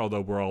sister,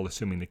 although we're all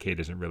assuming that Kate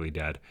isn't really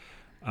dead.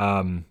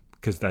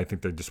 Because I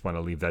think they just want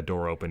to leave that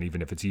door open,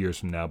 even if it's years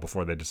from now,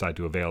 before they decide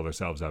to avail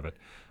themselves of it.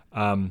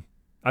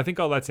 I think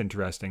all that's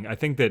interesting. I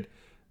think that,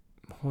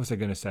 what was I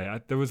going to say?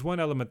 There was one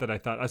element that I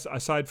thought,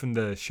 aside from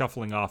the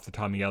shuffling off the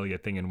Tommy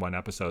Elliott thing in one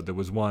episode, there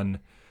was one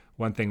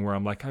thing where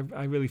I'm like,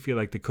 I really feel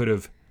like they could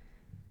have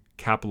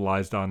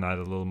capitalized on that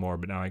a little more,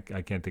 but now I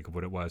can't think of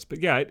what it was.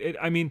 But yeah,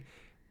 I mean,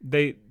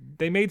 they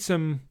made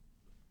some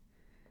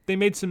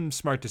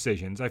smart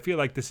decisions. I feel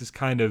like this is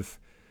kind of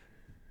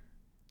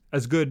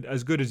as good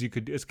as you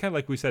could. It's kind of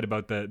like we said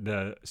about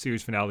the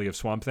series finale of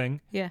Swamp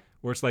Thing. Yeah.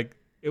 Where it's like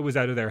it was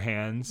out of their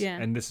hands,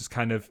 and this is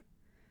kind of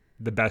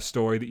the best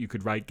story that you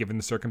could write given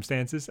the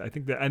circumstances. I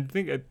think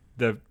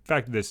the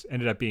fact that this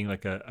ended up being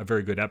like a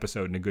very good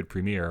episode and a good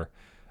premiere,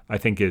 I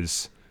think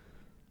is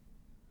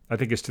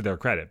to their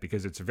credit,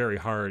 because it's very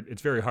hard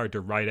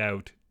to write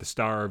out the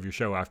star of your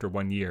show after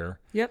 1 year.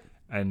 Yep.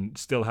 And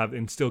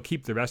still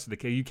keep the rest of the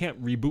cast. You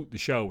can't reboot the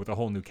show with a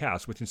whole new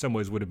cast, which in some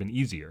ways would have been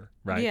easier,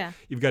 right? Yeah.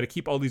 You've got to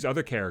keep all these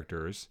other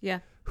characters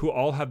who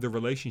all have their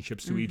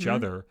relationships to each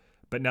other,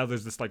 but now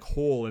there's this like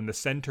hole in the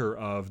center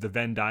of the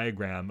Venn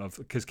diagram of,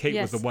 because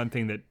Kate was the one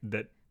thing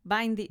that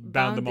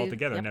bound them all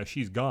together. Yep. Now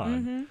she's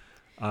gone.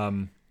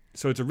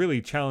 So it's a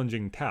really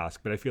challenging task,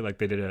 but I feel like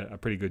they did a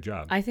pretty good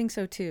job. I think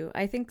so too.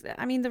 I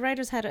mean, the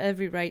writers had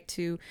every right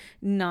to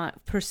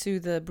not pursue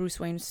the Bruce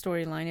Wayne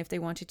storyline if they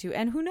wanted to.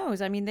 And who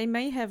knows? I mean, they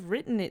may have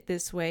written it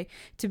this way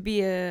to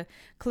be a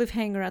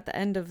cliffhanger at the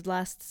end of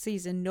last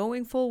season,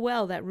 knowing full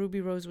well that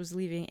Ruby Rose was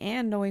leaving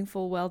and knowing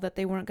full well that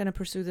they weren't going to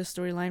pursue the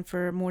storyline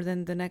for more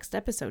than the next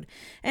episode.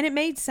 And it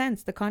made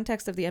sense, the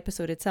context of the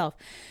episode itself.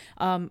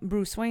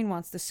 Bruce Wayne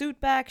wants the suit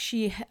back.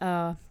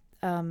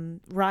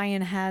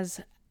 Ryan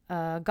has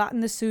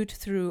gotten the suit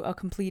through a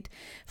complete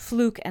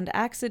fluke and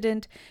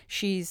accident.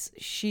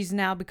 She's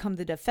now become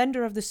the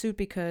defender of the suit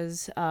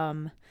because,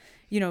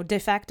 de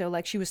facto,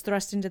 like she was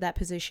thrust into that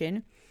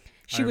position.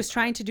 She was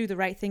trying to do the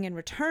right thing and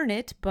return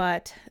it,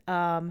 but,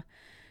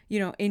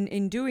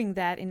 in doing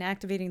that, in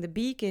activating the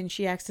beacon,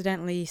 she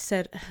accidentally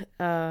set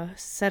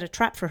a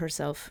trap for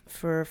herself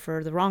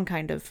for the wrong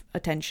kind of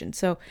attention.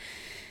 So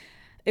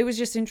it was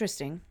just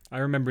interesting. I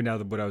remember now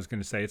what I was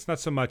going to say. It's not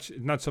so much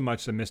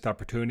a missed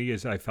opportunity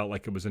as I felt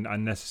like it was an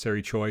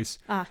unnecessary choice.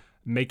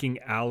 Making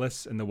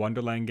Alice and the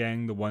Wonderland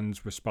Gang the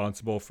ones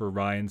responsible for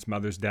Ryan's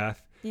mother's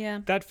death.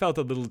 Yeah. That felt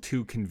a little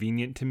too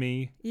convenient to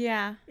me.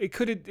 Yeah. It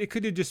could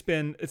have just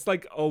been, it's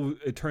like, oh,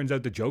 it turns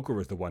out the Joker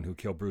was the one who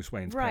killed Bruce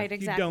Wayne's parents. Right,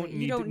 exactly.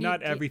 You don't need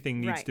not everything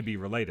needs to be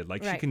related.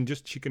 Like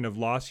she can have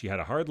lost, she had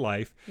a hard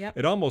life. Yep.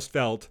 It almost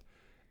felt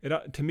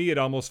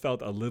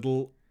a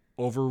little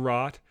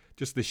overwrought.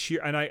 Just the sheer,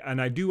 and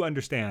I do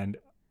understand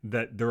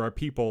that there are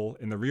people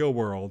in the real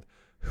world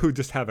who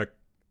just have a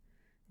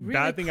really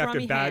bad thing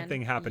after bad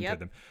thing happen to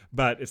them.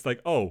 But it's like,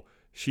 oh,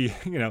 she,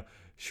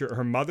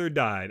 her mother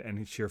died,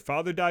 and her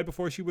father died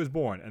before she was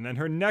born, and then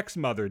her next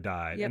mother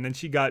died, and then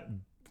she got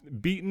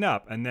beaten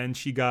up, and then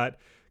she got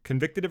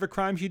convicted of a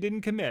crime she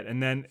didn't commit, and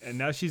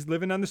now she's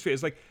living on the street.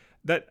 It's like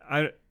that.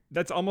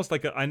 That's almost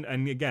like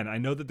and again, I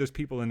know that there's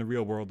people in the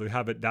real world who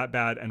have it that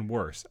bad and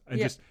worse.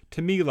 And just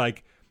to me,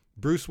 like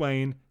Bruce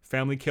Wayne,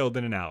 family killed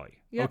in an alley.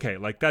 Yep. Okay,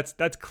 like that's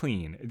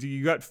clean.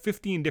 You got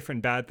 15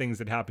 different bad things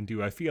that happen to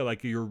you. I feel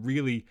like you're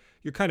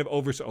kind of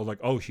over.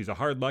 She's a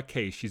hard luck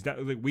case. She's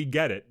not. Like, we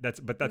get it. That's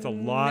a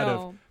lot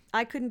of.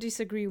 I couldn't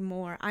disagree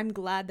more. I'm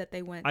glad that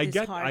they went. I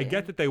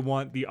get that they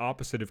want the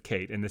opposite of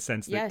Kate in the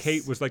sense that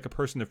Kate was like a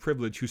person of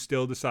privilege who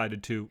still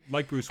decided to,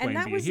 like Bruce Wayne,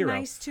 be a hero.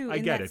 Nice too. I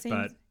get it,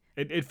 but.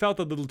 It felt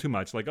a little too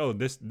much like, oh,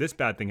 this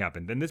bad thing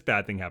happened, then this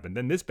bad thing happened,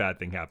 then this bad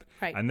thing happened,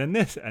 and then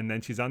this, and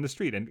then she's on the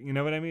street, and you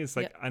know what I mean? It's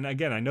like, and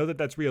again, I know that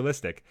that's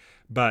realistic,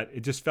 but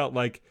it just felt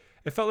like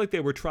they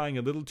were trying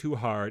a little too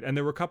hard. And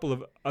there were a couple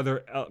of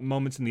other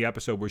moments in the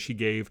episode where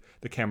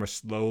the camera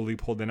slowly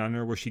pulled in on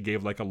her, where she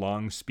gave like a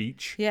long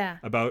speech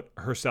about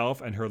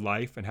herself and her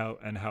life and how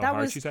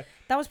hard she said.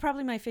 That was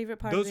probably my favorite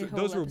part of the whole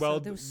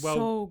episode. They were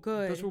so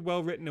good. Those were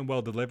well written and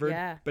well delivered.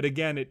 Yeah. But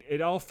again,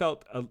 it all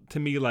felt to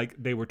me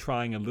like they were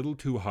trying a little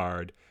too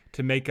hard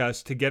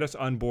to get us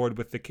on board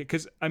with the kid.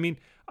 Because I mean,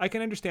 I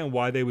can understand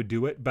why they would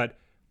do it, but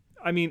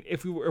I mean,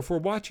 if we're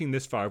watching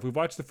this far, if we've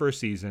watched the first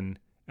season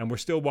and we're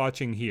still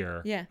watching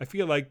here, Yeah. I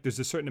feel like there's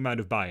a certain amount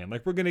of buy-in.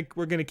 Like we're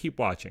gonna keep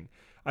watching.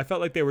 I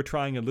felt like they were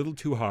trying a little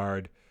too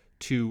hard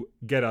to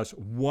get us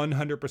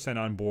 100%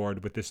 on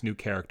board with this new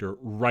character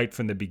right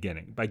from the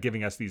beginning by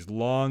giving us these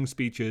long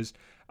speeches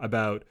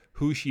about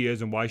who she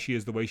is and why she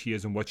is the way she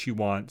is and what she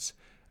wants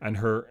and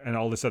her and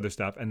all this other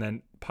stuff, and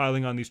then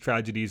piling on these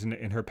tragedies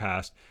in her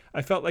past.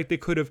 I felt like they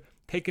could have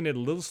taken it a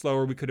little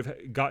slower. We could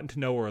have gotten to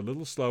know her a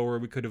little slower.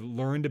 We could have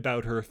learned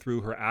about her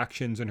through her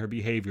actions and her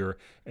behavior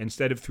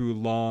instead of through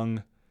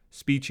long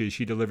speeches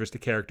she delivers to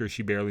characters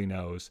she barely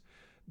knows.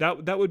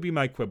 That would be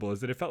my quibble, is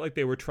that it felt like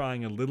they were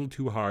trying a little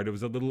too hard. It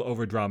was a little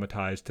over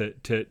dramatized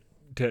to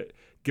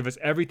give us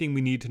everything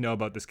we need to know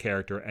about this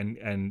character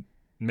and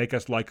make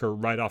us like her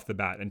right off the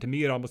bat. And to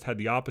me, it almost had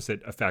the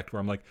opposite effect, where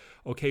I'm like,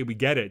 okay, we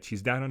get it.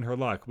 She's down on her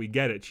luck. We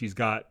get it. She's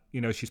got,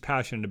 she's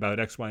passionate about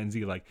X, Y, and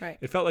Z. Like, right.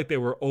 It felt like they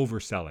were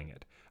overselling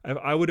it.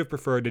 I would have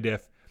preferred it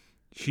if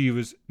she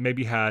was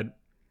maybe had,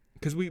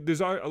 because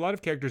there's a lot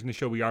of characters in the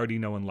show we already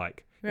know and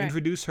like. Right.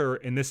 Introduce her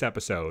in this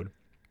episode.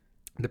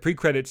 The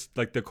pre-credits,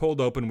 like the cold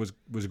open was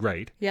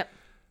great. Yep.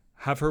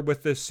 Have her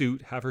with the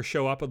suit, have her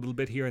show up a little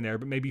bit here and there,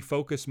 but maybe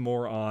focus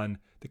more on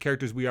the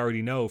characters we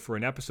already know for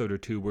an episode or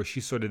two, where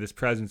she's sort of this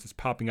presence that's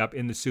popping up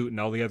in the suit and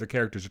all the other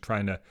characters are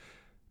trying to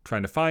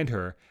find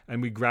her.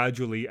 And we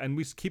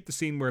keep the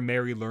scene where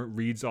Mary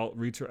reads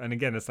her. And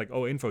again, it's like,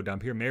 oh, info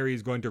dump here. Mary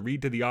is going to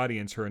read to the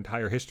audience her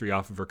entire history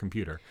off of her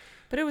computer.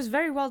 But it was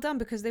very well done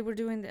because they were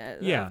doing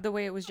the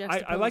way it was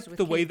juxtaposed. I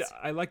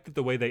liked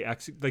the way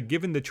they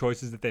given the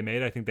choices that they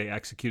made, I think they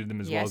executed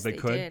them as well as they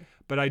could. Did.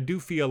 But I do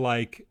feel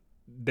like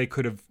they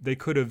could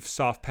have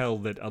soft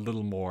pedaled it a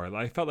little more.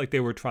 I felt like they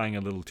were trying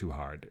a little too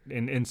hard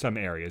in some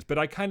areas. But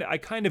I kind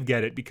of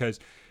get it, because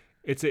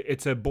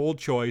it's a bold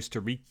choice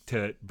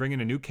to bring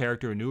in a new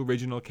character, a new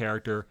original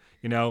character.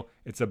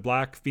 It's a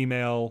black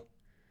female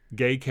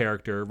gay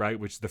character, right,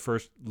 which is the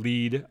first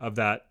lead of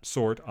that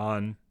sort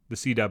on the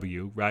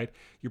CW, right?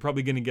 You're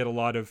probably going to get a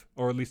lot of,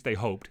 or at least they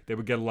hoped they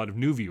would get a lot of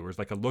new viewers,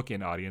 like a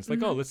look-in audience,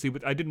 like, oh, let's see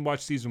what, I didn't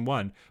watch season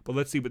 1, but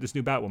let's see what this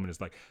new Batwoman is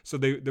like. So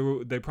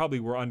they probably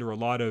were under a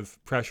lot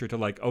of pressure to,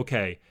 like,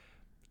 okay,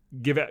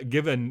 give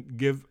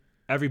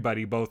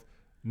everybody, both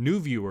new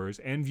viewers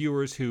and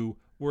viewers who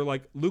were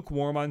like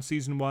lukewarm on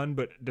season 1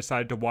 but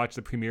decided to watch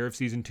the premiere of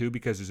season 2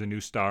 because there's a new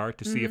star,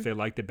 to see if they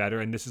liked it better,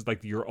 and this is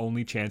like your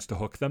only chance to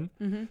hook them.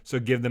 So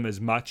give them as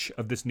much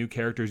of this new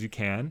character as you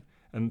can,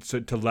 and so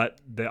to let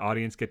the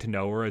audience get to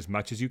know her as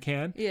much as you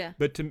can. Yeah.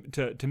 But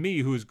to me,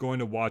 who is going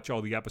to watch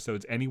all the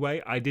episodes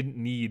anyway, I didn't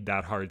need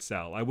that hard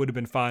sell. I would have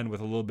been fine with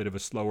a little bit of a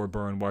slower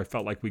burn where I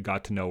felt like we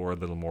got to know her a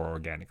little more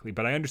organically.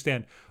 But I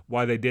understand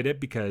why they did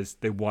it, because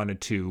they wanted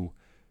to,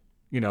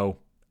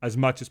 as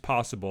much as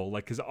possible,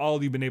 like, because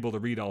all you've been able to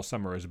read all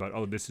summer is about,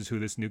 oh, this is who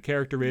this new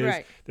character is,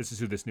 right. This is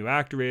who this new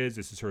actor is,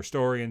 this is her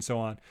story, and so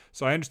on.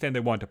 So I understand they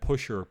want to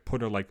put her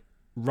like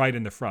right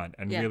in the front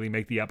and really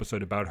make the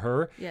episode about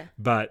her. Yeah.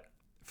 But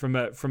from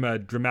a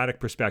dramatic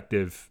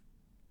perspective,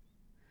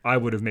 I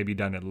would have maybe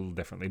done it a little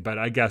differently. But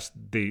I guess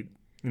the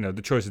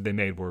choices they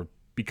made were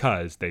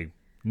because they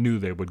knew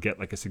they would get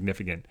like a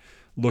significant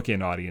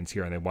look-in audience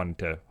here, and they wanted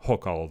to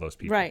hook all of those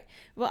people. Right.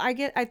 Well,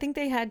 I think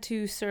they had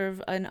to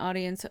serve an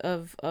audience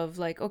of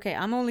like, okay,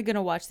 I'm only going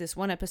to watch this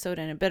one episode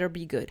and it better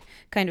be good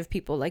kind of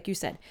people, like you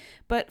said.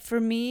 But for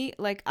me,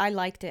 like, I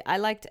liked it. I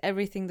liked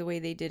everything the way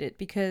they did it,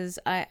 because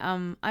I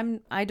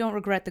don't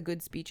regret the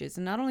good speeches.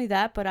 And not only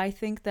that, but I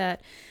think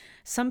that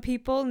some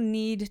people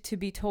need to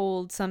be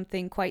told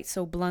something quite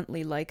so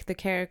bluntly, like the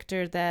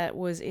character that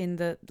was in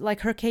her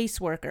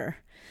caseworker,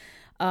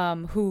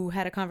 who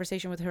had a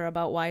conversation with her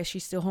about why is she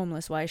still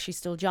homeless, why is she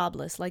still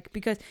jobless, like,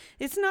 because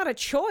it's not a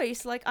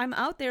choice. Like, I'm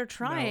out there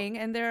trying,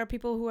 and there are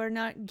people who are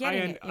not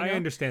getting it. I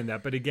understand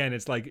that, but again,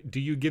 it's like, do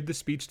you give the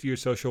speech to your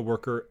social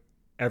worker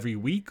every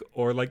week,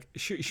 or like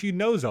she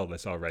knows all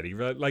this already,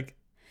 right? Like,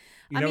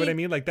 you know what I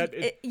mean? Like that.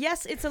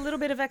 Yes, it's a little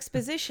bit of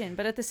exposition,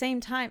 but at the same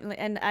time,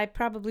 and I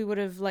probably would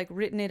have like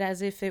written it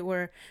as if it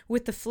were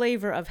with the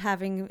flavor of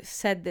having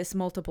said this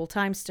multiple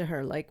times to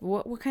her. Like,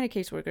 what kind of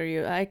caseworker are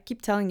you? I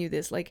keep telling you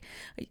this. Like,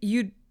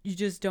 you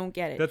just don't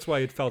get it. That's why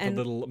it felt a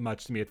little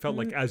much to me. It felt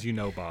like, as you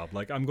know, Bob,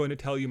 like, I'm going to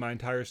tell you my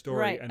entire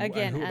story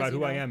about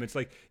who I am. It's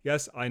like,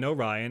 yes, I know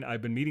Ryan.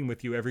 I've been meeting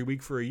with you every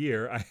week for a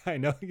year. I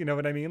know, you know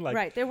what I mean? Like,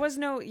 right. There was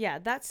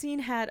that scene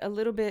had a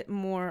little bit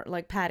more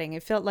like padding.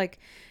 It felt like,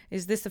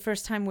 is this the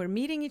first time we're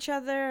meeting each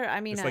other? I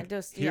mean,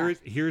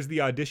 here's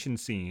the audition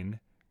scene,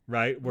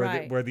 right?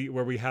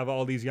 Where we have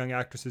all these young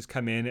actresses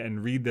come in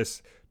and read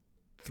this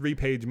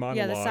 3-page monologue.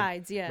 Yeah, the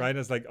sides, yeah. Right? And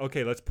it's like,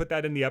 okay, let's put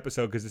that in the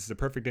episode because this is a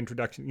perfect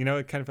introduction.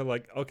 It kind of felt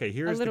like, okay,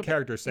 here's the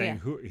character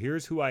saying,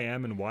 here's who I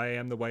am and why I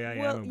am the way I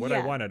am and what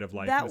I want out of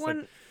life. That and one,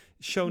 like,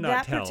 show not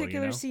that tell.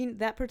 particular You know? scene,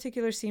 that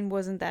particular scene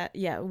wasn't that.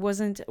 Yeah, it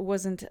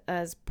wasn't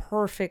as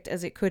perfect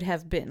as it could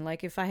have been.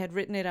 Like if I had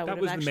written it, I would That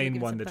have was the actually main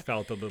given one some that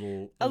thought. felt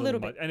a little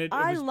bit. and it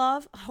I was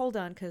love. Hold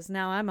on, because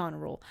now I'm on a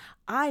roll.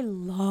 I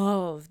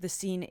love the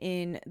scene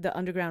in the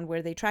underground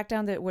where they track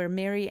down where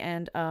Mary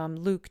and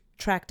Luke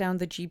track down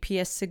the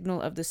GPS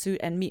signal of the suit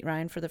and meet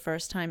Ryan for the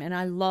first time. And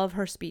I love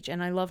her speech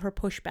and I love her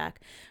pushback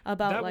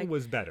about that like one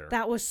was better.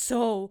 that was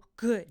so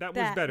good. That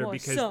was better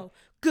was because so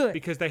good.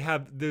 because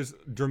there's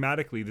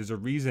a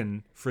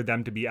reason for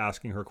them to be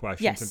asking her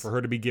questions Yes. and for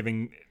her to be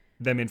giving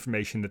them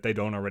information that they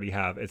don't already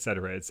have, et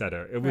cetera, et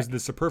cetera. It was Right. the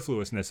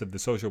superfluousness of the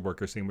social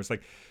worker scene where it's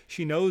like,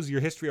 she knows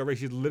your history already.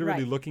 She's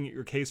literally Right. looking at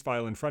your case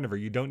file in front of her.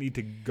 You don't need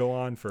to go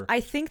on for... I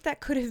think that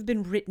could have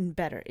been written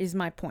better, is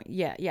my point.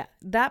 Yeah.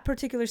 That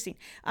particular scene.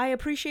 I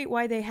appreciate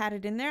why they had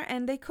it in there,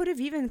 and they could have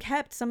even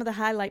kept some of the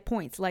highlight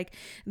points, like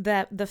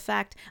the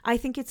fact, I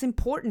think it's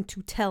important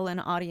to tell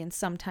an audience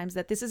sometimes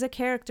that this is a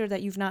character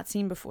that you've not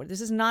seen before. This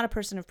is not a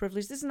person of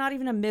privilege. This is not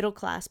even a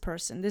middle-class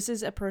person. This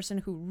is a person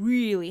who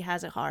really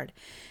has it hard.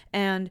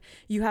 And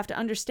you have to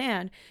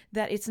understand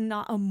that it's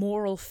not a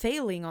moral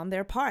failing on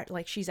their part.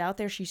 Like, she's out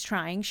there, she's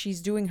trying, she's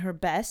doing her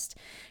best.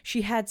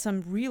 She had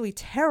some really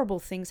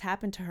terrible things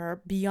happen to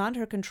her beyond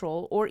her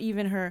control or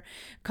even her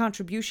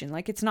contribution.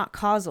 Like, it's not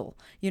causal.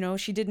 You know,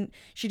 she didn't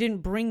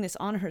bring this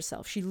on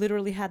herself. She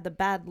literally had the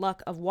bad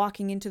luck of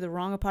walking into the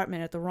wrong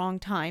apartment at the wrong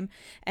time,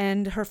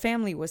 and her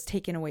family was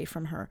taken away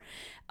from her.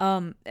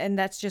 And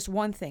that's just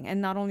one thing.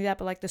 And not only that,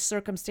 but like the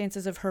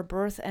circumstances of her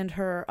birth and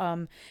her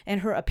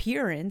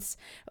appearance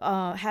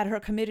had her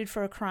committed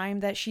for a crime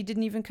that she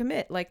didn't even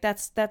commit. Like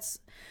that's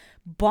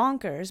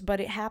bonkers, but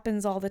it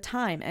happens all the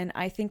time. And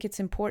I think it's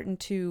important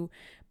to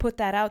put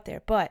that out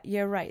there. But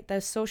you're right.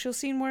 The social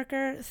scene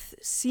worker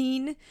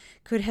scene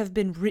could have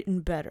been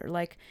written better.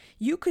 Like,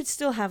 you could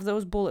still have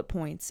those bullet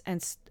points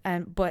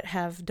but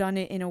have done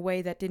it in a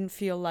way that didn't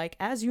feel like,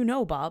 as you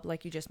know, Bob,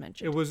 like you just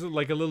mentioned. It was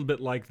like a little bit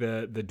like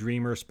the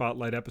Dreamer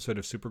Spotlight episode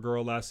of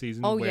Supergirl last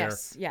season. Oh, where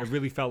yes, yeah. It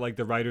really felt like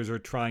the writers are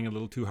trying a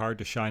little too hard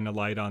to shine a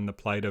light on the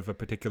plight of a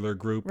particular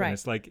group. Right. And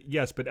it's like,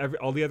 yes, but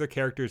all the other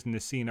characters in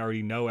this scene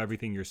already know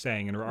everything you're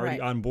saying and are already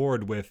Right. on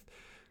board with,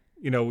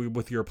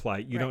 with your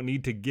plight. You Right. don't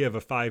need to give a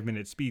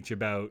 5-minute speech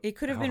about It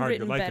could have how been hard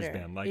written your life better.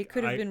 has been. Like, It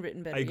could have been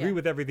written better. I agree yeah.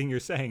 with everything you're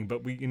saying,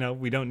 but we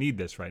don't need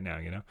this right now,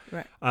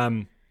 Right.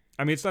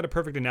 I mean, it's not a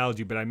perfect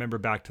analogy, but I remember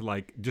back to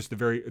like just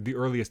the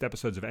earliest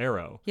episodes of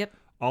Arrow. Yep.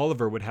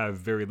 Oliver would have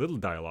very little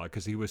dialogue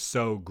because he was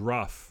so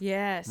gruff.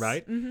 Yes.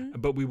 Right? Mm-hmm.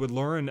 But we would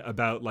learn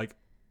about like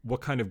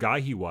what kind of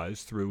guy he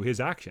was through his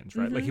actions,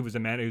 right? Mm-hmm. Like he was a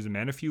man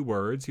of few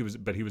words,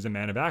 but he was a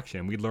man of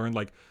action. We learned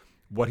like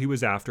what he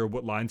was after,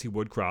 what lines he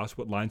would cross,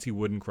 what lines he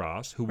wouldn't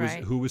cross, who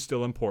was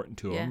still important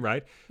to him,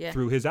 right? Yeah.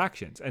 Through his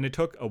actions. And it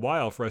took a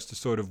while for us to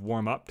sort of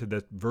warm up to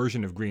the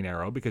version of Green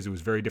Arrow because it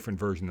was a very different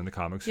version in the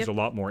comics. Yep. He's a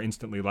lot more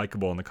instantly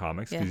likable in the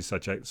comics because he's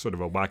such a sort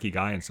of a wacky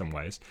guy in some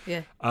ways.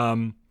 Yeah.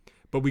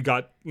 But we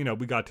got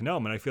to know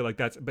him, and I feel like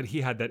but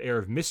he had that air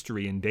of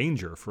mystery and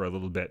danger for a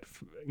little bit,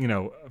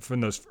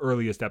 from those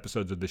earliest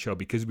episodes of the show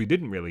because we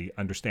didn't really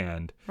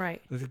understand.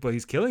 Right. Well,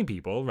 he's killing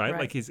people, right?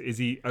 Right.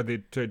 Like, are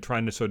they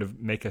trying to sort of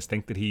make us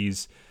think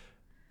that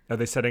are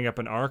they setting up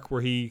an arc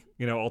where he,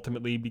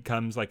 ultimately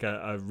becomes like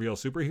a real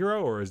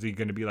superhero, or is he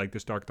going to be like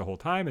this dark the whole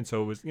time? And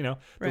so it was, there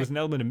was an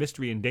element of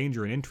mystery and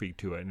danger and intrigue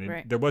to it.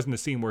 And there wasn't a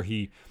scene where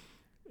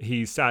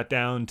he sat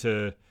down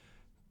to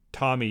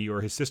Tommy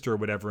or his sister or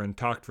whatever and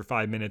talked for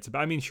 5 minutes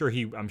about. I'm sure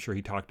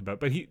he talked about,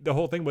 but the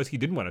whole thing was he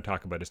didn't want to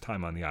talk about his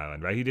time on the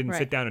island, right? He didn't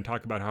sit down and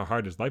talk about how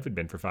hard his life had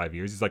been for 5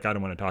 years. He's like, I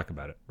don't want to talk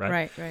about it,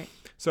 right? Right.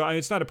 So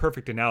it's not a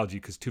perfect analogy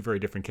because two very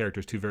different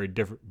characters, two very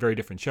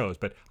different shows.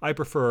 But I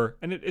prefer,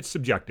 and it's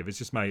subjective. It's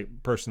just my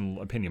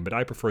personal opinion, but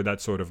I prefer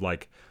that sort of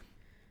like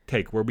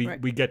take where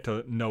we get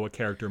to know a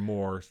character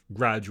more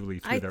gradually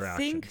through their actions. I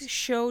think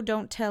show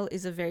don't tell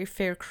is a very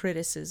fair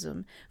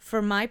criticism.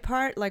 For my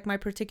part, like my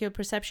particular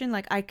perception,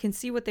 like I can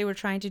see what they were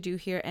trying to do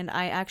here, and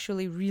I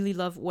actually really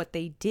love what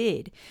they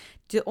did.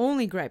 The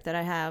only gripe that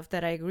I have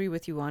that I agree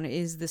with you on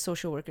is the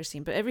social worker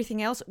scene. But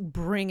everything else,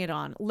 bring it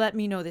on. Let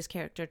me know this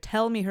character.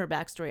 Tell me her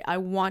backstory. I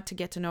want to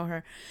get to know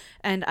her.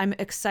 And I'm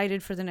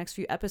excited for the next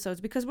few episodes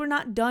because we're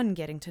not done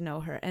getting to know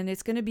her. And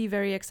it's going to be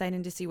very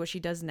exciting to see what she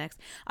does next.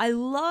 I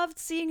loved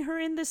seeing her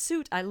in the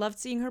suit. I loved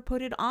seeing her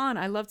put it on.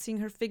 I loved seeing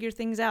her figure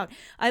things out.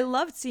 I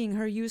loved seeing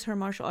her use her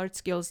martial arts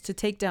skills to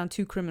take down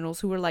 2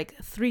 criminals who were like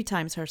 3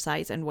 times her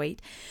size and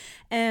weight.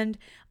 And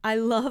I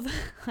love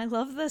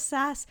the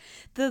sass,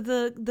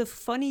 the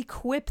funny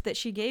quip that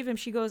she gave him.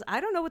 She goes,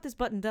 I don't know what this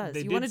button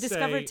does. You want to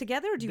discover it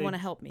together, or do you want to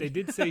help me? They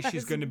did say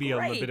she's going to be a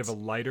little bit of a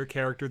lighter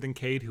character than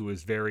Kate, who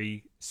is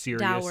very serious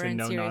Dour and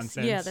no serious.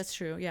 nonsense. Yeah, that's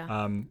true.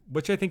 Yeah.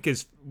 Which I think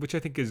is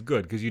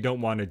good because you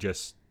don't want to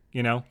just,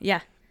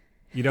 Yeah.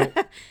 you don't.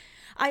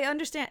 I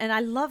understand and I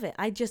love it.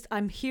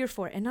 I'm here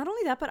for it. And not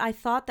only that, but I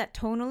thought that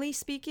tonally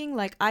speaking,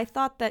 like I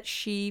thought that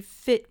she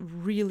fit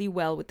really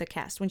well with the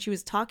cast. When she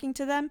was talking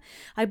to them,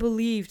 I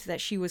believed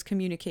that she was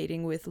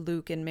communicating with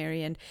Luke and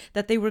Mary and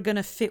that they were going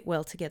to fit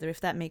well together,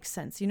 if that makes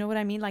sense. You know what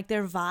I mean? Like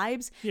their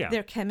vibes,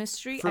 their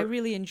chemistry, I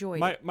really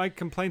enjoyed it. My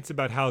complaints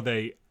about how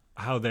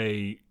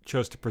they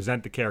chose to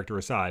present the character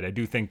aside, I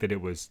do think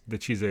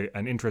that she's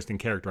an interesting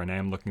character, and I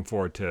am looking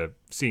forward to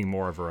seeing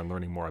more of her and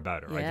learning more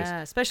about her.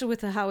 Yeah, especially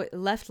with how it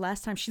left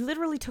last time. She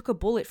literally took a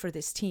bullet for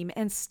this team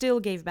and still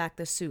gave back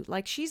the suit.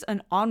 Like, she's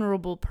an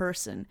honorable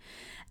person,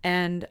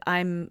 and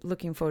I'm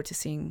looking forward to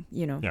seeing,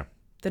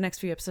 the next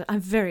few episodes. I'm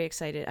very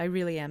excited. I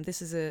really am.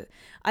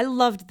 I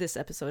loved this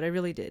episode. I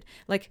really did.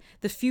 Like,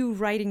 the few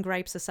writing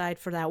gripes aside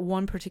for that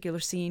one particular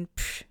scene,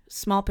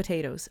 small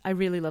potatoes. I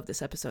really loved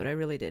this episode. I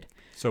really did.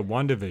 So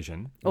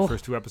WandaVision, the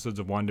first 2 episodes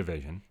of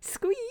WandaVision.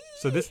 Squeeze!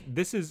 So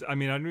this is, I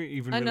mean, I don't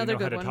even really know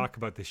how to talk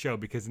about the show,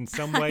 because in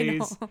some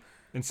ways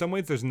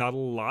there's not a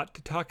lot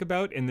to talk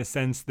about, in the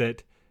sense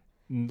that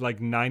like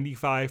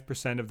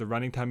 95% of the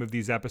running time of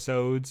these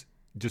episodes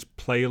just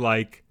play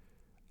like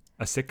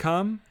a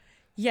sitcom.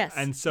 Yes.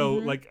 And so,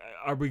 like,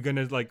 are we going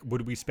to, like,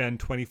 would we spend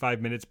 25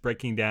 minutes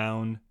breaking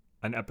down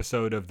an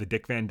episode of the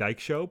Dick Van Dyke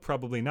Show?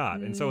 Probably not.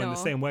 And so in the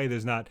same way,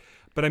 there's not,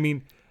 but I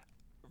mean,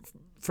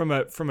 from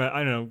a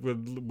I don't know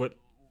what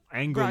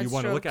angle Broad you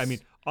want to look at. I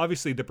strokes. mean,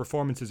 obviously the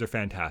performances are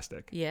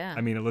fantastic. Yeah.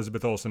 I mean,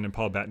 Elizabeth Olsen and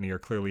Paul Bettany are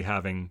clearly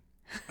having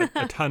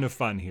a ton of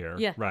fun here.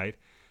 Yeah. Right.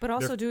 But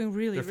also doing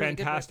really, they're really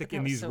fantastic good work.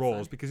 in these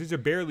roles, because these are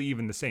barely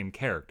even the same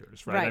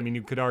characters, right? Right. I mean,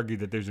 you could argue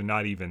that they're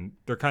not even,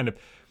 they're kind of,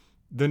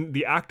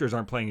 the actors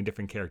aren't playing in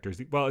different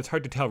characters. Well, it's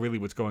hard to tell really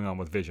what's going on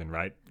with Vision,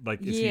 right?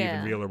 Like, is he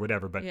even real or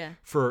whatever? But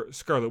for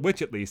Scarlet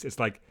Witch, at least, it's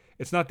like,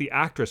 it's not the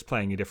actress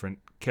playing a different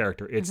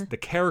character. It's the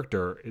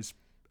character is,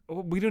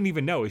 we don't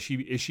even know. Is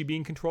she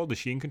being controlled? Is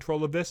she in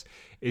control of this?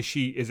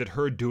 Is it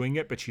her doing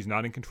it, but she's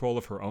not in control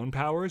of her own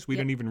powers? We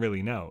don't even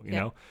really know, you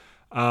know?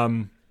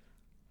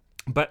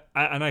 But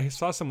I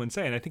saw someone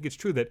say, and I think it's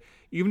true, that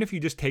even if you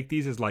just take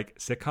these as like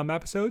sitcom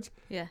episodes,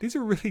 these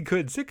are really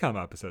good sitcom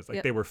episodes.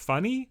 Like, they were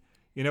funny.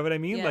 You know what I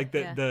mean? Yeah, like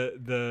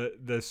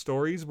the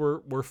stories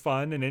were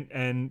fun and I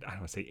don't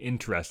want to say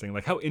interesting.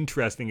 Like, how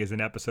interesting is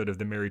an episode of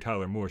the Mary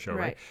Tyler Moore Show,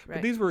 right?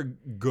 But these were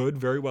good,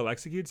 very well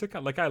executed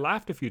sitcom. Like, I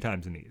laughed a few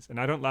times in these, and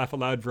I don't laugh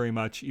aloud very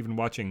much even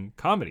watching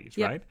comedies,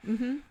 right?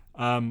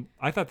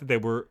 I thought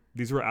that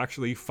these were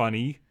actually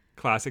funny,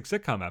 classic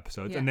sitcom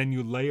episodes, and then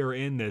you layer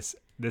in this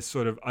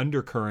sort of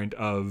undercurrent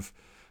of,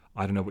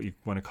 I don't know what you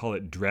want to call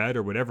it, dread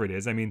or whatever it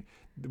is. I mean,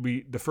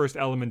 the first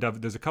element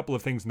of, there's a couple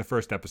of things in the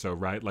first episode,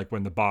 right? Like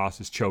when the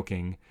boss is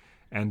choking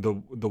and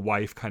the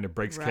wife kind of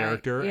breaks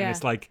character, and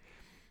it's like,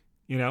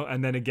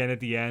 and then again at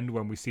the end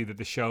when we see that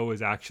the show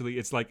is actually,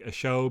 it's like a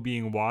show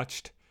being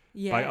watched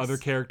by other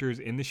characters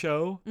in the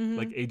show,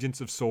 like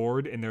Agents of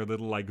S.W.O.R.D. in their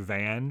little like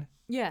van,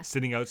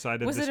 sitting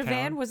outside of this town. Was it a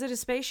van? Was it a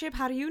spaceship?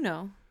 How do you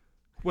know?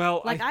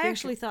 Well, I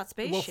actually thought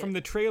spaceship. Well, from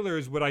the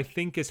trailers, what I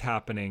think is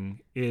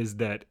happening is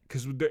that,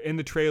 because in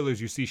the trailers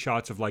you see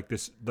shots of like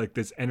this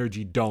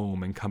energy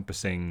dome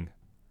encompassing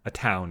a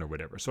town or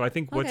whatever. So I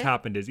think what's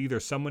happened is either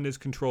someone is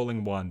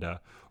controlling Wanda,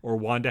 or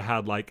Wanda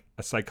had like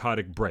a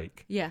psychotic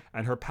break. Yeah.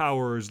 And her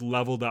powers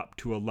leveled up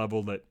to a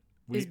level that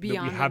we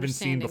haven't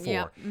seen before.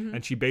 Yeah.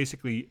 And she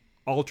basically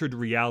altered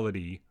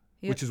reality,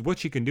 which is what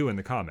she can do in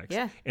the comics,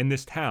 in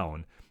this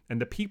town.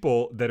 And the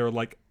people that are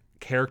like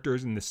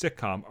characters in the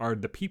sitcom are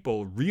the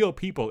real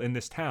people in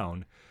this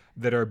town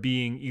that are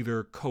being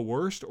either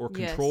coerced or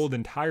controlled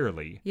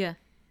entirely. Yeah.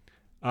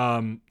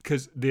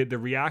 Because the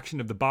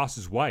reaction of the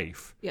boss's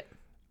wife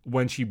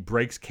when she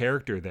breaks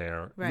character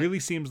there really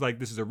seems like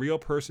this is a real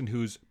person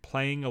who's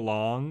playing a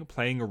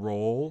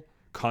role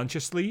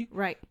consciously,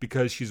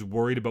 because she's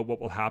worried about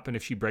what will happen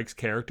if she breaks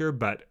character,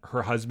 but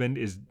her husband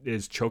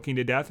is choking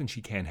to death and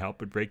she can't help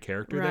but break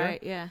character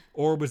there.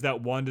 Or was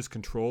that Wanda's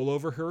control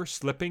over her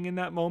slipping in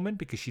that moment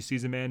because she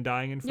sees a man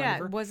dying in front of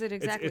her? Was it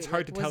exactly? It's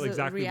hard to tell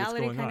exactly what's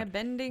going on.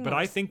 Bending, but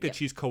I think that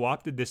she's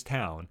co-opted this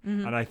town,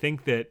 and I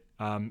think that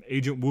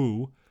Agent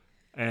Wu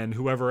and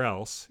whoever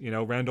else,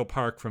 Randall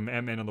Park from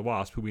Ant-Man and the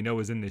Wasp, who we know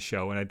is in this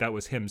show, and that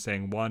was him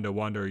saying, Wanda,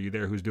 are you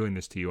there? Who's doing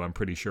this to you? I'm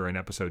pretty sure in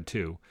episode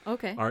 2.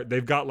 Okay.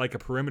 They've got like a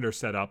perimeter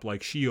set up,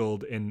 like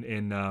S.H.I.E.L.D.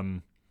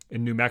 in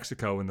New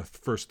Mexico in the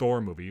first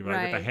Thor movie,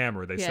 right? With the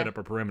hammer, they set up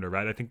a perimeter,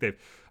 right? I think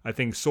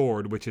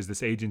S.W.O.R.D., which is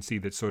this agency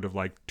that's sort of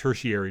like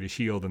tertiary to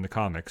S.H.I.E.L.D. in the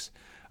comics,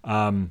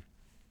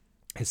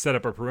 has set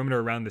up a perimeter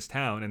around this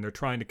town, and they're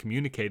trying to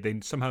communicate. They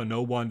somehow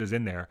know Wanda's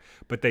in there,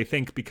 but they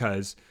think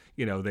because,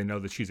 they know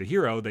that she's a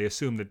hero, they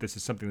assume that this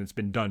is something that's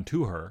been done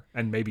to her,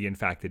 and maybe in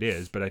fact it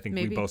is, but I think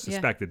we both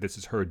suspect that this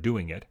is her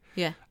doing it.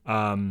 Yeah.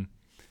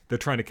 They're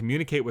trying to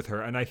communicate with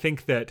her, and I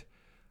think that,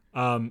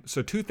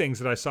 so 2 things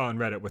that I saw on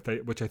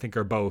Reddit, which I think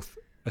are both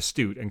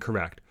astute and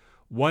correct.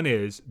 One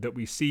is that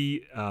we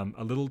see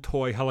a little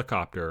toy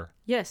helicopter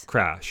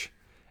crash,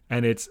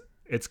 and it's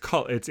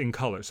in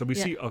color. So we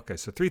see,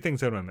 so 3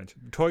 things I want to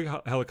mention. The toy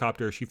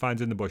helicopter she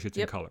finds in the bush, it's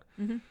in color.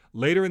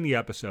 Later in the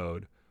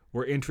episode,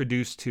 we're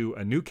introduced to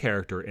a new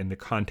character in the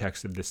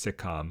context of this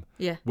sitcom,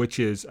 Yeah. which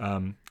is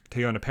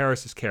Teyonah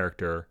Parris's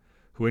character,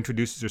 who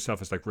introduces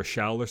herself as like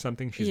Rochelle or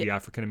something. She's Yeah. the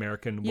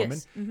African-American woman.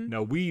 Yes. Mm-hmm.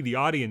 Now, we, the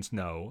audience,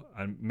 know,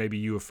 and maybe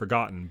you have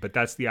forgotten, but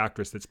that's the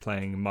actress that's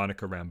playing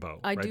Monica Rambeau,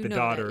 I right? do The know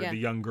daughter, that, yeah. the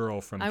young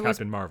girl from I was-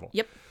 Captain Marvel.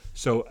 Yep.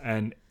 So,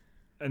 and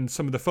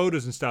some of the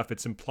photos and stuff,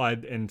 it's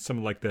implied in some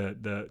of like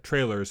the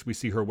trailers, we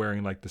see her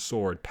wearing like the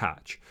sword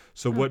patch.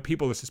 So what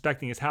people are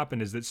suspecting has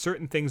happened is that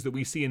certain things that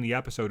we see in the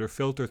episode are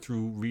filtered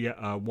through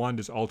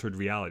Wanda's altered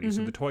reality.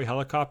 So the toy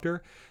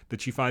helicopter that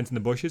she finds in the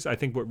bushes, I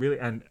think what really,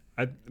 and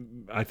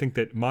I think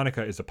that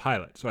Monica is a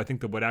pilot. So I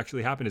think that what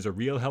actually happened is a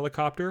real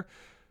helicopter.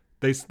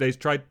 They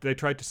tried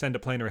to send a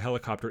plane or a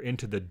helicopter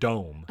into the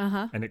dome,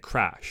 and it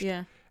crashed.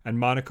 Yeah. And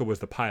Monica was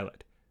the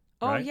pilot.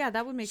 Oh, right? yeah,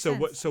 that would make So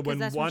sense. So 'cause when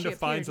that's Wanda she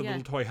finds a appeared,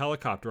 little toy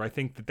helicopter, I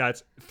think that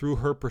that's through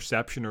her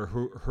perception or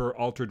her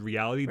altered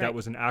reality. Right. That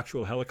was an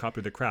actual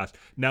helicopter that crashed.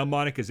 Now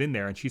Monica's in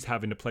there and she's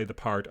having to play the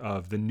part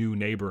of the new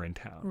neighbor in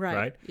town.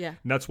 Right, yeah.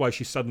 And that's why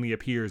she suddenly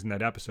appears in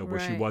that episode where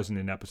she Right. wasn't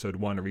in episode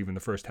 1 or even the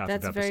first half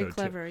That's of episode 2. very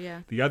clever,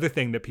 yeah. The other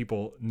thing that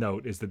people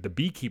note is that the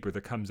beekeeper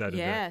that comes out of the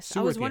Yes,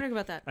 sewer I was at the wondering end-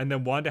 about that. And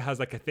then Wanda has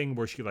like a thing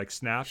where she like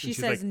snaps She and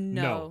she's says like,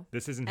 no.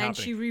 this isn't And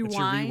happening. she And she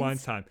rewinds.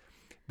 rewinds time.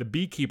 The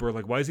beekeeper,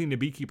 like, why is he in a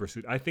beekeeper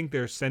suit? I think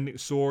they're sending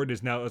Sword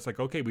is now. It's like,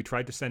 okay, we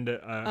tried to send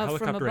a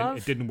helicopter in, above?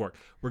 it didn't work.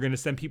 We're going to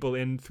send people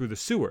in through the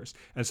sewers,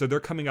 and so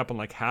they're coming up in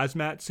like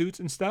hazmat suits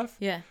and stuff.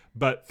 Yeah.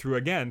 But through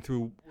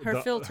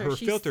Her filter,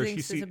 she thinks she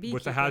it's sees a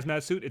with the beekeeper.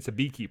 hazmat suit, it's a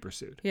beekeeper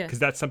suit. Yeah. Because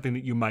that's something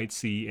that you might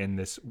see in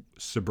this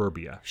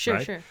suburbia. Sure,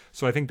 right? sure.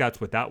 So I think that's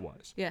what that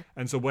was. Yeah.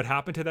 And so what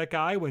happened to that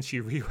guy when she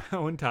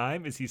rewound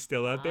time? Is he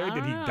still out there?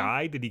 Did he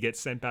die? Did he get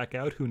sent back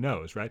out? Who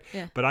knows, right?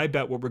 Yeah. But I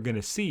bet what we're going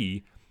to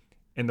see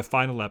in the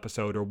final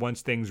episode, or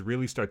once things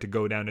really start to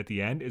go down at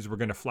the end, is we're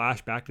going to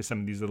flash back to some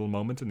of these little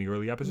moments in the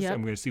early episodes, Yep.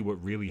 and we're going to see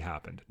what really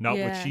happened, not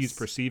what she's Yes.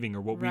 perceiving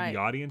or what we, Right. the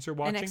audience, are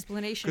watching.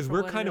 explanation because for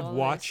we're what kind it of all is.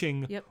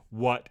 watching Yep.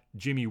 what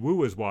Jimmy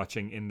Woo is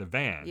watching in the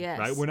van, Yes,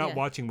 right? We're not yeah.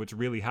 watching what's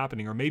really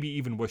happening, or maybe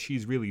even what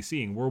she's really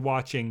seeing. We're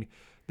watching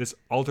this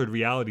altered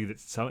reality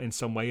that in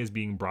some way is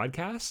being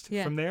broadcast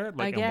Yeah, from there.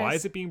 Like, I and why guess.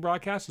 is it being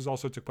broadcast? There's all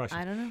sorts of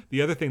questions. I don't know.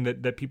 The other thing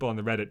that people on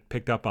the Reddit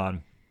picked up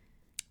on,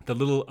 the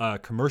little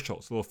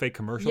commercials, little fake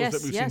commercials Yes,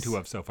 that we've yes. seen two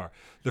of so far.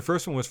 The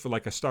first one was for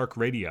like a Stark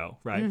radio,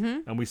 right?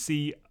 And we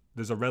see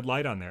there's a red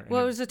light on there. and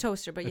Well, it was a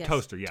toaster, but a yes.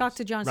 toaster, yes. Talk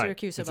to John Right.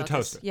 Syracuse It's about a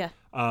toaster. this.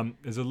 Yeah.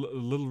 There's a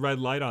little red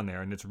light on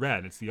there, and it's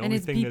red. It's the only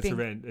it's thing that's beeping.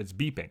 red. It's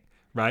beeping,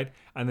 right?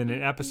 And then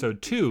in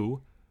episode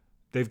 2,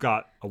 they've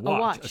got a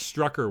watch, a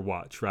Strucker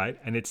watch, right?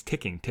 And it's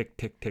ticking, tick,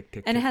 tick, tick,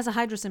 tick. And it tick. has a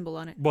Hydra symbol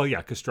on it. Well, yeah,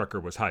 because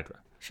Strucker was Hydra.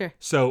 Sure.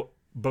 So,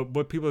 but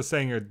what people are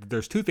saying are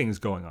there's two things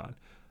going on.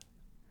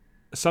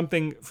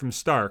 Something from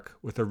Stark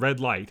with a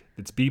red light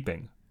that's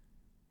beeping.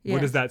 What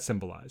Yes. does that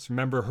symbolize?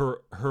 Remember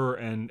her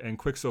and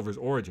Quicksilver's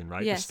origin,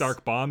 right? Yes. The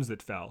Stark bombs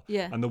that fell.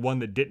 Yeah. And the one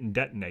that didn't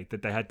detonate,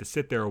 that they had to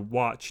sit there,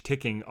 watch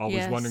ticking, always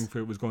Yes. wondering if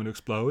it was going to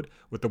explode,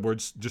 with the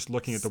words, just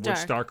looking at the word Stark.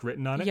 Stark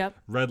written on it. Yep.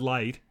 Red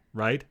light,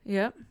 right?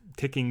 Yep.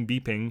 Ticking,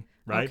 beeping,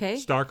 right? Okay.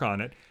 Stark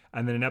on it.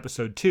 And then in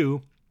episode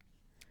 2,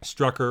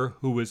 Strucker,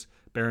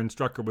 Baron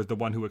Strucker was the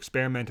one who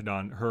experimented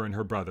on her and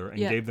her brother and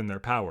Yeah. gave them their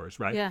powers,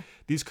 right? Yeah.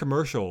 These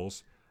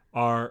commercials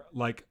are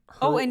like her.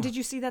 Oh, and did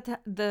you see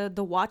that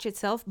the watch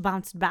itself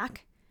bounced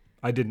back?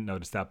 I didn't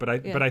notice that, but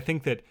I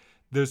think that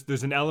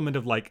there's an element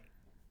of like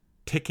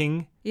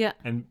ticking Yeah.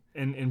 and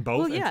in both.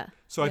 Well, And yeah.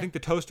 so I Yeah. think the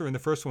toaster in the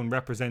first one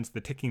represents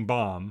the ticking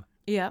bomb.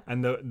 Yeah.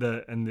 And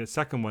the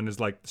second one is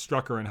like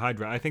Strucker and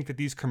Hydra. I think that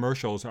these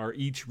commercials are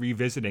each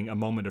revisiting a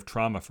moment of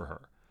trauma for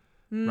her.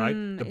 Right?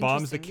 The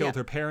bombs that interesting, killed yeah.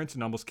 her parents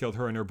and almost killed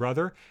her and her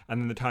brother, and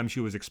then the time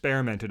she was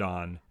experimented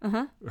on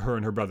her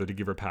and her brother to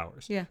give her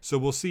powers. Yeah. So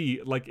we'll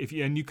see, like,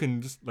 you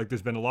can just, like,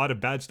 there's been a lot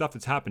of bad stuff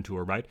that's happened to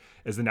her, right?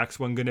 Is the next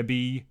one going to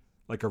be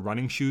like a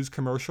running shoes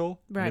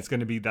commercial? Right. And that's going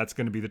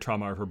to be the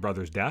trauma of her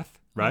brother's death,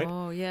 right?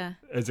 Oh, yeah.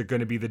 Is it going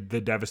to be the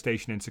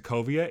devastation in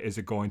Sokovia? Is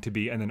it going to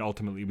be, and then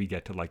ultimately we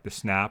get to like the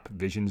snap,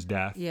 Vision's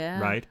death,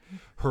 Yeah. right?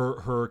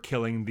 Her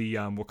killing the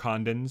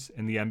Wakandans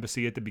in the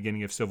embassy at the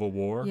beginning of Civil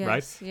War, Yes,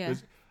 right? yeah.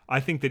 I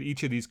think that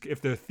each of these,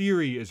 if the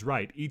theory is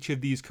right, each of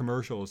these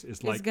commercials is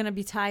It's like going to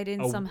be tied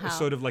in somehow.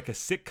 sort of like a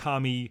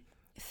sitcom-y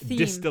Theme.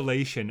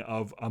 distillation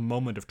of a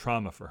moment of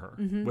trauma for her,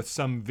 with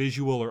some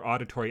visual or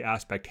auditory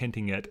aspect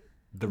hinting at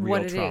the real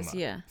What it trauma, is,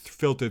 yeah.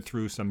 filtered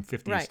through some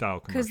 50s Right. style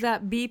Because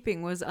commercial. that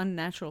beeping was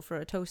unnatural for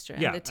a toaster.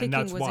 And Yeah, the and ticking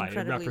that's was why it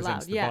incredibly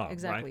represents loud. the Yeah, bomb,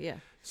 exactly. right? Yeah.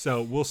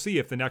 So we'll see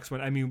if the next one.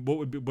 I mean,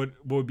 what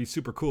would be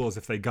super cool is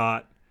if they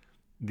got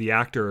the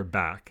actor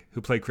back who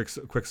played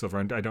Quicksilver,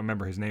 and I don't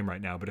remember his name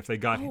right now, but if they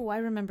got Oh, I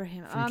remember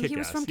him. from He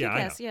was Kick-Ass. from Yeah, I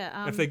Kick-Ass. know.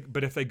 Yeah.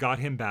 if they got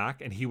him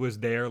back and he was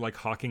there like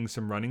hawking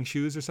some running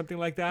shoes or something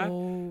like that.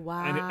 Oh,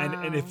 wow.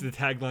 And if the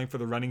tagline for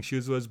the running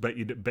shoes was bet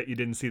you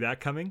didn't see that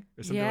coming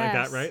or something like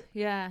that, right?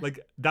 Yeah. Like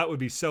that would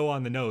be so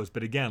on the nose.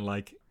 But again,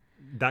 like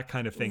that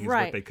kind of thing is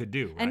Right. what they could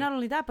do. Right? And not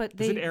only that, but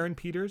is it Aaron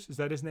Peters? Is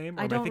that his name?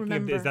 Or I am don't thinking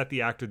remember. Is that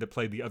the actor that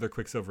played the other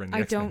Quicksilver in the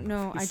I X-Men don't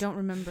know. movies? I don't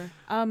remember.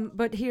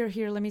 But here,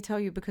 let me tell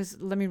you, because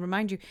let me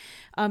remind you,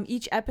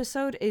 each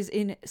episode is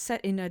set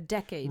in a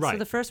decade. Right. So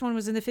the first one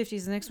was in the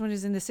 50s, the next one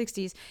is in the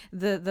 60s.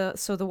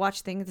 So the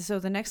watch thing. So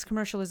the next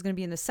commercial is going to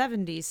be in the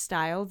 70s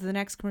style. The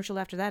next commercial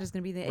after that is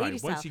going to be in the 80s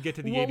style. Once you get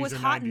to the what 80s was or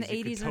hot 90s, in the 80s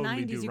you could or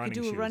totally 90s, do you could running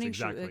do a shoes. running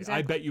Exactly. shoe. Exactly.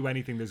 I bet you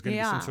anything there's going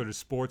to be Yeah. some sort of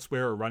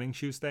sportswear or running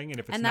shoes thing, and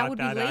if it's And that not would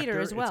be that later actor,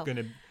 as well. it's going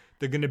to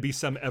they're going to be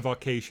some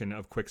evocation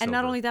of Quicksilver. And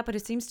not only that, but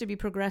it seems to be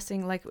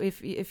progressing. Like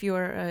if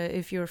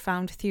your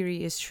found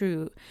theory is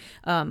true,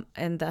 and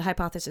the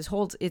hypothesis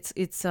holds,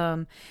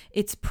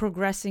 it's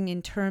progressing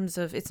in terms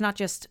of, it's not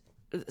just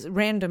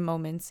random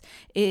moments.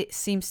 It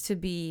seems to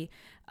be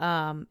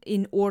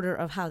in order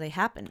of how they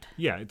happened.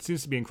 Yeah, it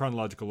seems to be in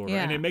chronological order,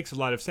 Yeah. and it makes a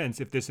lot of sense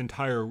if this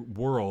entire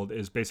world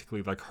is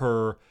basically like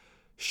her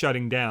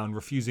shutting down,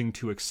 refusing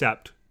to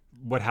accept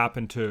what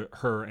happened to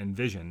her and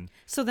Vision.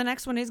 So the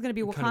next one is going to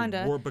be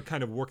Wakanda. But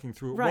kind of working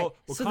through. Right. Well,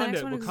 So the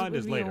next one Wakanda's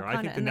would be later. I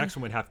Wakanda, think the and next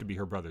then- one would have to be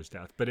her brother's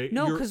death. But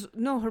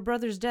No, her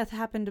brother's death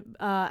happened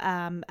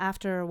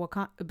after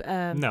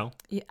Wakanda. No.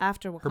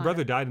 After Wakanda. Her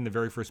brother died in the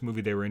very first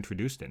movie they were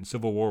introduced in.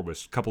 Civil War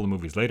was a couple of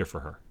movies later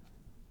for her.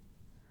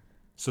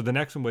 So the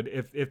next one would,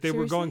 if they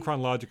were going Seriously?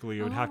 chronologically,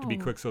 it would have to be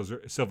Oh.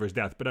 Quicksilver's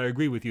death. But I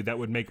agree with you, that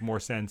would make more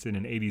sense in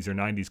an 80s or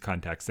 90s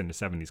context than a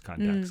 70s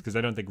context. Because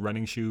I don't think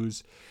running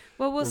shoes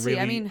Well, we'll were see.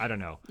 I really- mean, I don't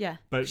know. yeah,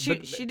 But- she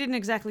but- didn't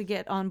exactly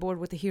get on board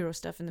with the hero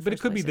stuff in the But it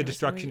first could be place the anyway, so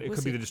destruction. we'll It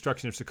could be see. the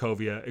destruction of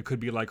Sokovia. It could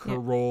be like her Yeah.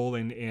 role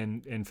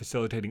in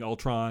facilitating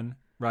Ultron,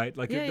 right?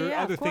 Like Yeah, there are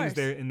yeah, other of things course.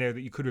 there in there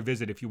that you could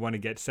revisit if you want to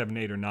get 7,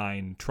 8, or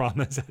 9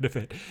 traumas out of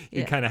it. You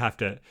Yeah. kind of have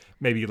to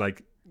maybe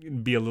like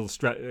be a little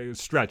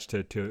stretch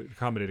to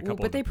accommodate a couple.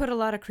 But of they them. put a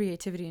lot of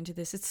creativity into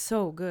this. It's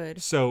so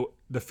good. So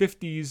the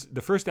 50s,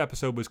 the first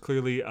episode was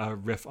clearly a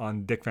riff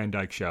on Dick Van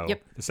Dyke Show.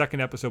 Yep. The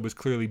second episode was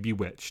clearly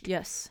Bewitched.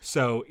 Yes.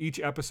 So each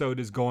episode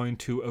is going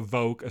to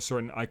evoke a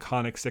certain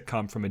iconic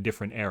sitcom from a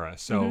different era.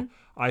 So Mm-hmm.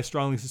 I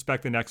strongly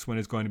suspect the next one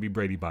is going to be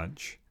Brady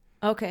Bunch.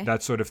 Okay.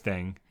 That sort of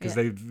thing, because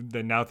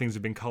Yeah. now things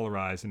have been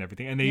colorized and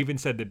everything. And they even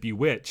said that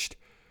Bewitched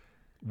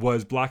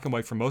was black and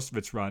white for most of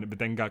its run, but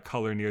then got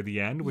color near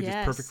the end, which is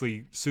Yes.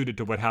 perfectly suited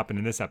to what happened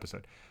in this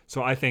episode.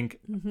 So I think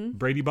Mm-hmm.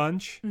 Brady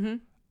Bunch.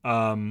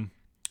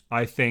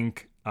 I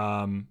think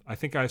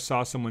I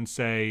saw someone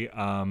say,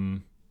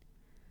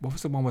 what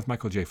was the one with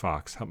Michael J.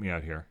 Fox? Help me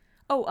out here.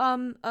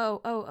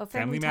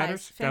 Family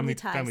Matters. Ties. Family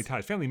Ties. Family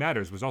Ties. Family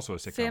Matters was also a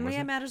sitcom. Family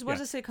wasn't it? Matters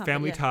was a sitcom,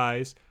 Family yeah.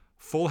 Ties,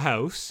 Full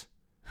House,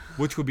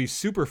 which would be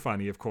super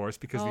funny, of course,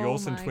 because the Oh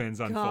Olsen my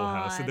twins on Full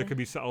House. So there God. could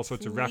be all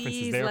sorts of references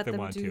Please there let if they them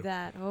want do to.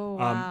 that. Oh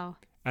wow.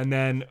 And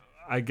then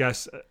I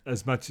guess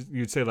as much as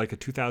you'd say like a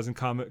 2000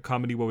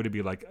 comedy, what would it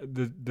be like?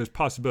 There's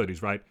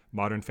possibilities, right?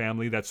 Modern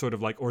Family, that's sort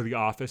of like, or The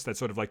Office, that's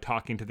sort of like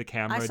talking to the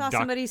camera. I saw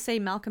somebody say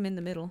Malcolm in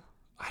the Middle.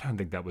 I don't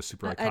think that was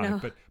super I know.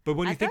 iconic, but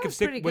when I you think thought it of was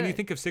pretty when you good.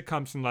 think of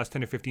sitcoms in the last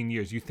 10 or 15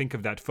 years, you think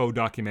of that faux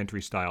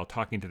documentary style,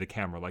 talking to the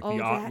camera, like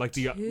that like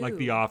too.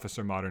 The Office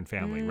or Modern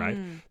Family, right?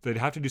 So they'd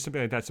have to do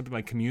something like that, something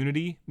like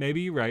Community,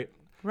 maybe, right?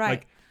 Right.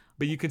 Like,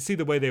 but you can see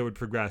the way they would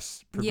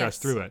progress Yes.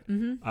 through it.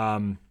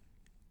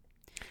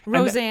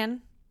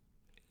 Roseanne.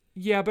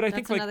 Yeah, but I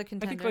think That's like another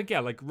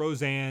contender. like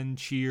Roseanne,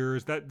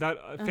 Cheers, that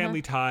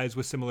Family Ties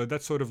was similar.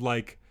 That's sort of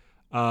like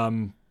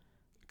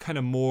kind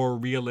of more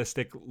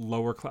realistic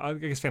lower class. I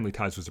guess Family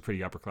Ties was a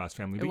pretty upper class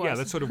family, but yeah, was.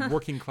 that's sort of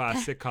working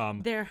class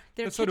sitcom. Their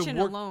That's sort of kitchen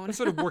alone. That's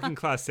sort of working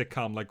class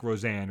sitcom like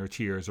Roseanne or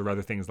Cheers or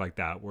other things like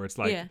that, where it's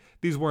like Yeah.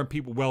 these weren't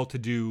people,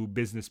 well-to-do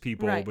business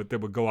people, Right. but they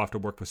would go off to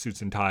work with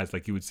suits and ties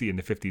like you would see in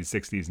the 50s,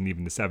 60s, and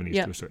even the 70s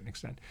Yep. to a certain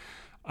extent.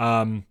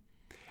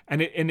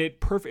 And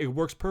it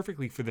works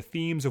perfectly for the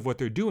themes of what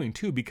they're doing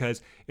too,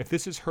 because if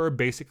this is her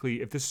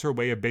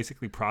way of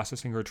basically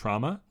processing her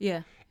trauma,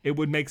 Yeah. it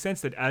would make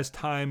sense that as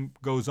time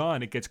goes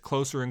on, it gets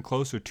closer and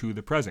closer to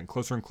the present,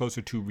 closer and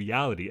closer to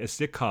reality, as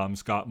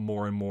sitcoms got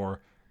more and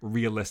more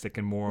realistic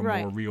and more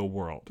Right. real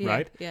world, Yeah,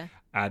 right? yeah.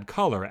 Add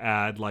color,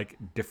 add like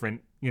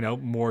different,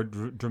 more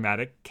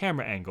dramatic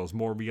camera angles,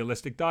 more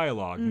realistic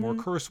dialogue, more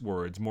curse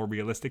words, more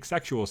realistic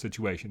sexual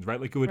situations,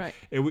 right? Like Right.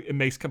 it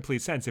makes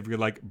complete sense if you're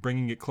like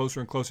bringing it closer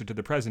and closer to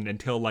the present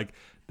until like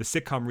the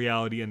sitcom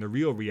reality and the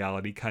real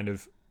reality kind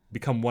of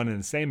become one and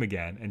the same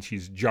again, and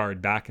she's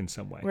jarred back in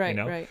some way. Right,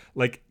 right.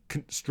 Like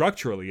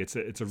structurally, it's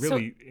a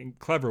really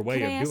clever way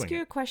Can of I ask doing you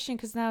it. a question?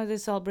 Because now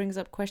this all brings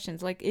up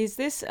questions. Like, is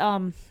this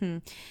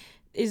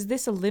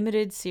a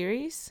limited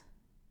series?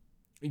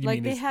 You Like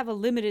mean they is- have a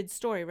limited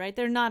story, right?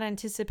 They're not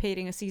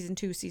anticipating a season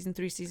 2, season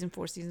 3, season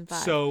 4, season 5.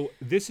 So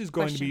this is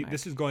going Question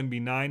to be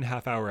 9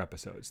 half-hour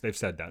episodes. They've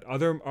said that.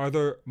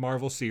 Other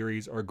Marvel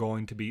series are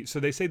going to be, so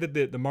they say that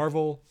the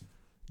Marvel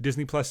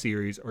Disney Plus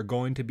series are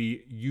going to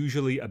be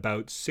usually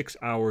about 6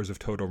 hours of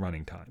total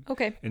running time.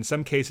 Okay. In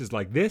some cases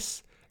like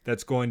this,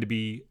 that's going to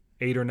be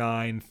 8 or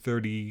 9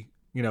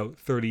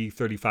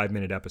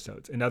 35-minute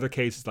episodes. In other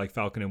cases like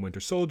Falcon and Winter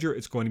Soldier,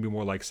 it's going to be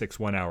more like 6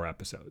 1-hour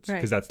episodes, Right.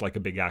 because that's like a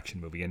big action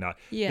movie, and not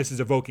Yeah. this is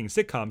evoking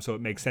sitcom, so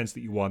it makes sense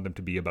that you want them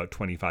to be about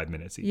 25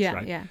 minutes each, Yeah,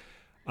 right? yeah.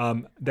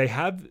 They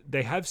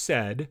have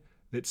said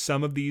that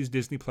some of these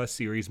Disney Plus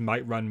series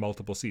might run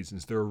multiple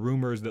seasons. There are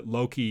rumors that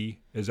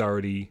Loki is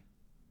already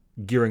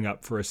gearing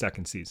up for a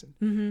second season.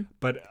 Mm-hmm.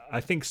 But I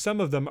think some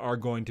of them are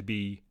going to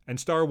be, and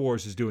Star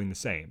Wars is doing the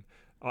same.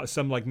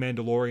 Some like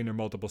Mandalorian are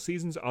multiple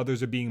seasons.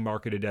 Others are being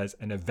marketed as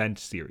an event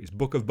series.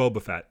 Book of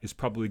Boba Fett is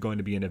probably going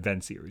to be an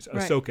event series.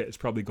 Right. Ahsoka is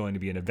probably going to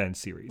be an event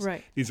series.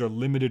 Right. These are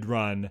limited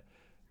run,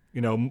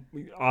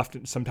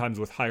 often sometimes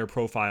with higher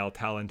profile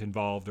talent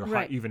involved or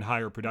Right. even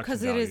higher production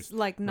Because it values. is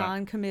like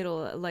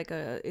non-committal, like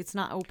it's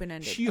not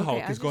open-ended.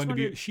 She-Hulk is going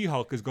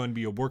to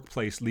be a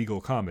workplace legal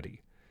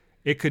comedy.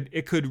 It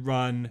could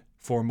run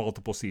for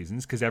multiple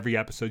seasons because every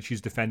episode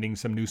she's defending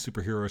some new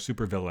superhero or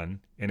supervillain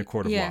in a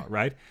court of law,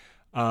 right?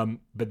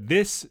 But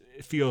this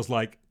feels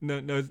like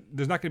no,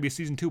 there's not going to be a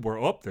season 2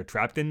 where they're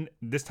trapped in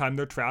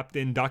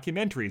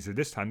documentaries, or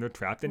this time they're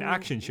trapped in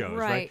action shows,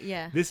 right?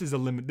 Yeah. This is a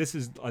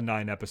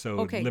 9-episode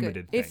limited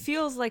good. thing. It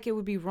feels like it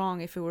would be wrong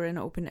if it were an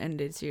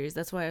open-ended series.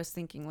 That's why I was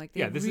thinking like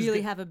they this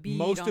really have a beat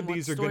most on of what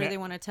these are story gonna, they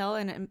want to tell,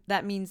 and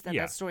that means that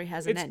that story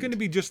has an end. It's going to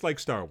be just like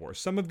Star Wars.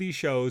 Some of these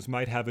shows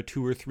might have a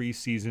 2 or 3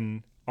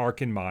 season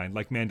arc in mind,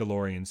 like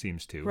Mandalorian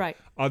seems to. Right.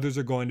 Others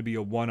are going to be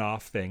a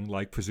one-off thing,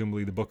 like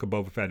presumably the Book of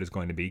Boba Fett is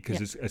going to be,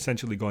 because it's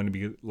essentially going to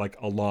be like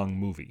a long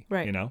movie.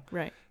 Right.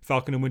 Right.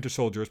 Falcon and Winter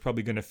Soldier is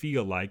probably going to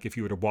feel like, if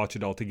you were to watch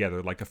it all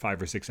together, like a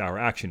 5 or 6 hour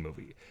action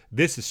movie.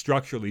 This is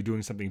structurally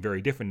doing something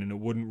very different, and it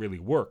wouldn't really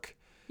work.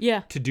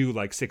 Yeah. To do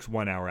like 6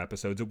 1-hour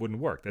episodes, it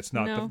wouldn't work. That's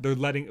not. No. They're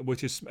letting,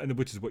 which is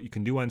what you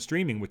can do on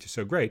streaming, which is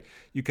so great.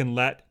 You can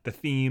let the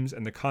themes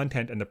and the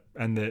content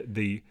and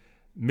the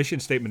mission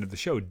statement of the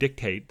show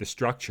dictate the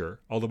structure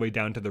all the way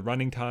down to the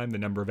running time, the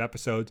number of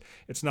episodes.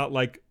 It's not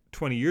like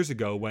 20 years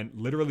ago when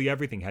literally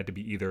everything had to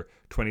be either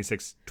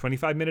 26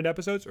 25-minute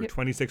episodes or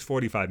 26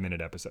 45-minute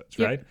episodes,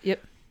 right?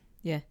 Yep.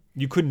 Yeah.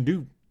 You couldn't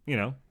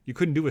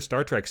do a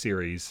Star Trek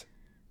series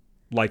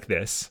like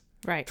this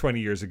Right. 20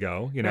 years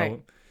ago,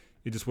 Right.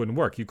 It just wouldn't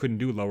work. You couldn't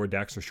do Lower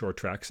Decks or Short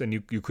Treks, and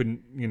you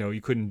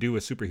couldn't do a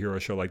superhero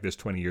show like this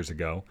 20 years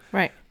ago.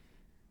 Right.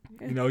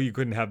 You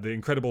couldn't have the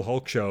Incredible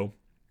Hulk show.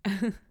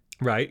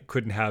 Right?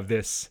 Couldn't have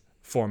this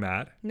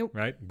format. Nope.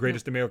 Right?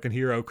 Greatest American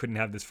Hero couldn't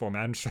have this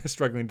format. I'm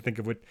struggling to think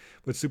of what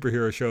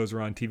superhero shows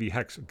are on TV.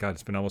 Heck, God,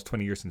 it's been almost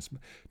 20 years since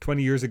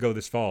 20 years ago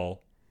this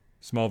fall.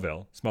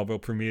 Smallville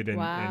premiered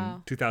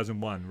in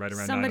 2001, right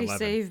around 9/11. Somebody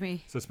save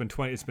me. So it's been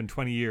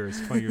 20 years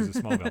of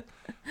Smallville.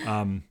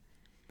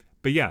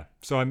 But yeah,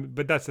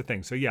 but that's the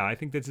thing. So yeah, I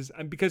think this is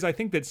because I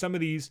think that some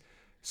of these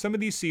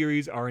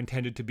series are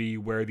intended to be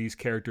where these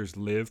characters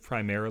live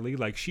primarily.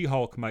 Like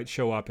She-Hulk might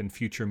show up in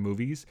future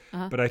movies,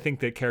 but I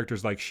think that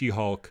characters like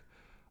She-Hulk,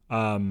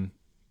 and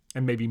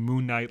maybe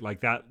Moon Knight,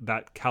 like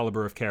that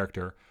caliber of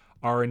character,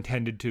 are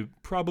intended to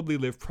probably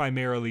live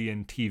primarily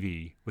in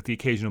TV with the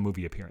occasional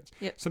movie appearance.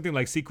 Yep. Something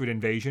like Secret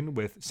Invasion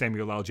with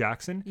Samuel L.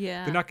 Jackson.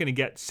 Yeah. They're not going to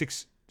get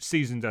 6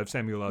 seasons of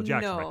Samuel L.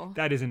 Jackson. No. Right?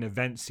 That is an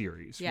event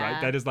series, Yeah.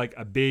 right? That is like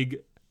a big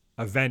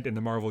event in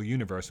the Marvel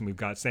universe, and we've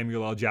got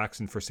Samuel L.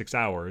 Jackson for 6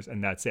 hours,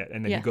 and that's it.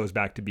 And then he goes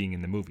back to being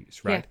in the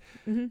movies, right?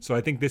 Yeah. Mm-hmm. So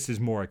I think this is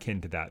more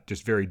akin to that,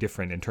 just very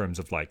different in terms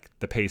of like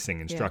the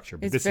pacing and structure.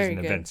 But It's this is very an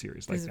good. event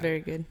series like This is that.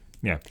 very good.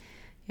 Yeah.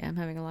 Yeah, I'm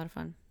having a lot of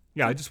fun.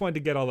 Yeah, I just wanted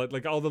to get all that,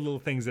 like all the little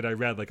things that I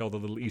read, like all the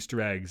little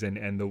Easter eggs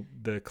and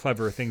the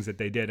clever things that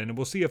they did. And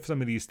we'll see if some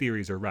of these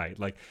theories are right.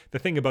 Like the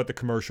thing about the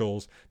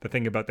commercials, the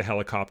thing about the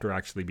helicopter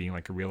actually being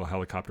like a real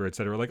helicopter, et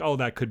cetera. Like all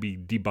that could be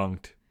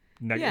debunked.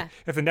 Yeah.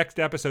 If the next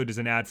episode is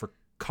an ad for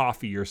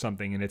coffee or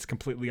something and it's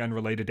completely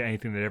unrelated to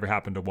anything that ever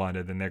happened to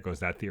Wanda, then there goes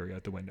that theory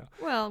out the window.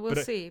 Well, we'll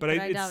see. But I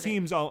it doubt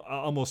seems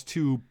almost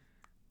too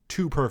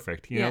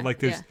perfect. You know, like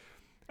there's... Yeah.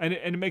 And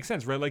it makes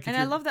sense, right? Like, and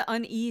I love the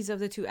unease of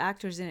the two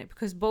actors in it,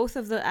 because both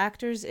of the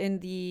actors in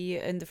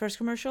the first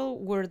commercial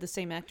were the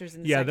same actors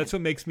in the second. That's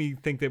what makes me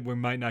think that we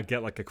might not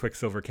get like a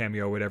Quicksilver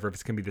cameo or whatever if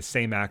it's gonna be the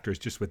same actors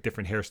just with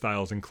different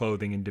hairstyles and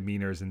clothing and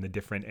demeanors in the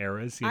different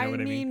eras. You know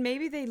what I mean?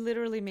 Maybe they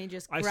literally may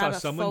just grab a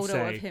someone photo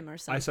say, of him or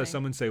something. I saw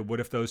someone say, "What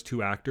if those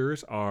two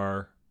actors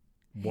are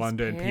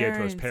Wanda and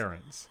Pietro's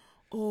parents?"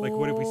 Like,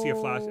 what if we see a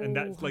flash and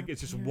that's like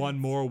it's just one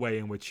more way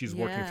in which she's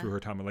working through her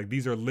time. Like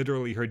these are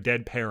literally her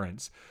dead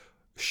parents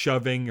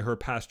shoving her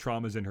past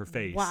traumas in her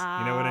face. Wow.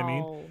 You know what I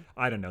mean?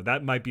 I don't know.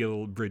 That might be a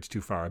little bridge too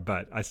far,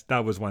 but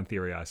that was one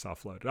theory I saw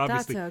floated.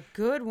 Obviously, that's a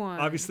good one.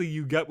 Obviously,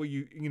 you get what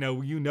you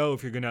know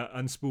if you're going to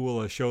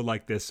unspool a show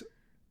like this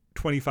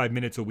 25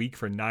 minutes a week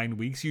for 9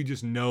 weeks, you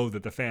just know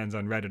that the fans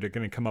on Reddit are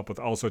going to come up with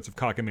all sorts of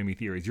cockamamie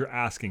theories. You're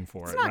asking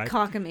for it's it, not right?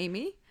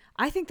 cockamamie.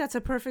 I think that's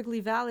a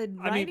perfectly valid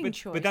writing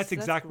choice. But that's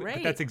exactly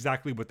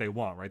great. What they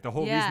want, right? The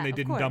whole reason they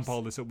didn't dump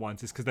all this at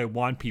once is because they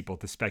want people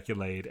to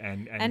speculate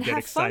and get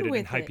excited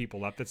and hype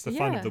people up. That's the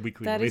fun of the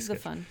weekly release. That is the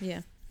fun,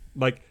 yeah.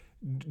 Like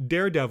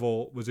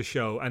Daredevil was a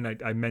show,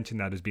 and I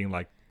mentioned that as being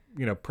like,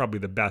 probably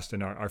the best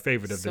and our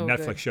favorite of the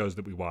Netflix shows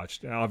that we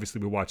watched. And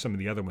obviously, we watched some of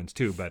the other ones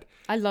too, but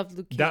I love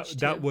Luke Cage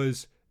that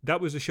was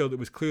a show that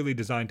was clearly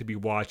designed to be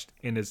watched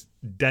in its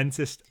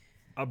densest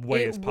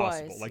way It as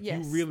possible. was, Like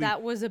yes, you really,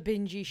 that was a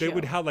bingey show. they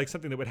would have like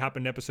something that would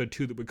happen in episode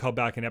 2 that would call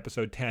back in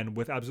episode 10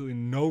 with absolutely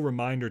no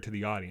reminder to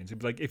the audience. It'd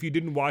be like if you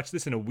didn't watch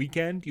this in a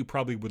weekend, you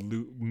probably would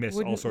miss all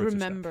Wouldn't sorts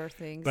remember of stuff.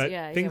 things. But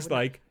yeah, things wouldn't-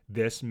 like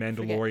this,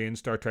 Mandalorian,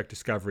 Star Trek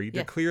Discovery,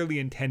 they're Yeah. clearly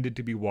intended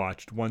to be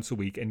watched once a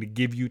week and to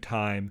give you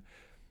time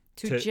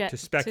to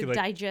speculate.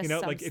 to digest you know,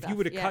 some like if stuff. you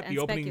would have Yeah, cut and the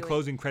opening and speculate.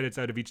 closing credits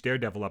out of each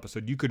Daredevil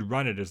episode, you could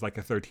run it as like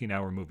a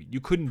 13-hour movie. You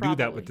couldn't do that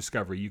Probably. with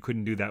Discovery. You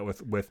couldn't do that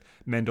with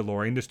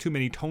Mandalorian. There's too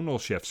many tonal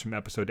shifts from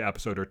episode to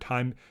episode or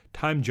time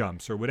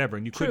jumps or whatever,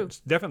 and you True.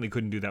 definitely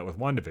couldn't do that with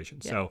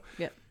WandaVision. So,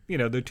 Yep. you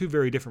know, they're two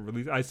very different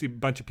releases. I see a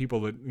bunch of people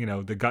that, you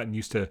know, that gotten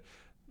used to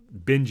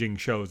binging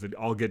shows that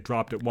all get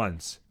dropped at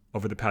once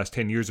over the past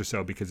 10 years or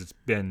so because it's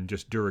been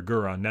just de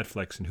rigueur on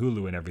Netflix and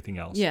Hulu and everything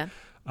else. Yeah.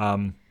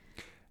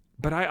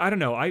 But I don't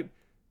know.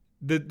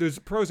 There's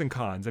pros and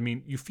cons. I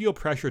mean, you feel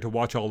pressure to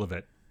watch all of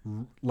it,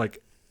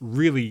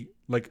 really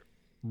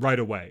right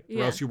away, or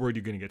Yeah. else you're worried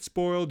you're going to get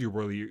spoiled. You're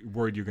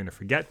worried you're going to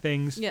forget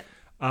things. Yeah.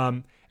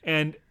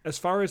 And as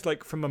far as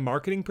like from a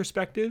marketing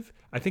perspective,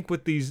 I think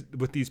what these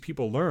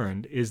people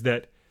learned is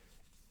that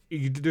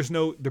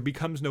there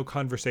becomes no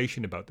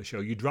conversation about the show.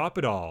 You drop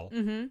it all.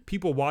 Mm-hmm.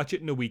 People watch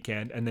it in a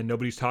weekend, and then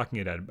nobody's talking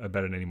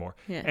about it anymore.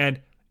 Yeah.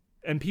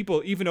 And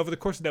people, even over the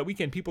course of that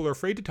weekend, people are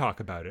afraid to talk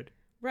about it.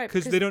 Right.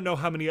 Because they don't know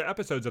how many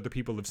episodes other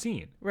people have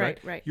seen. Right.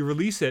 You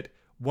release it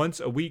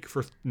once a week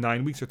for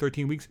 9 weeks or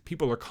 13 weeks.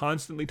 People are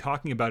constantly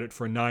talking about it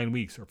for 9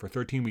 weeks or for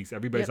 13 weeks.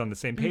 Everybody's Yep. on the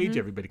same page.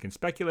 Everybody can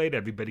speculate.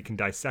 Everybody can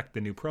dissect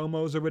the new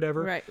promos or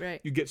whatever. Right.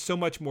 You get so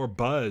much more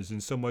buzz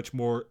and so much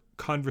more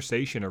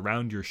conversation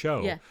around your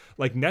show. Yeah.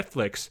 Like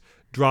Netflix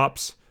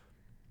drops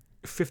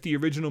 50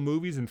 original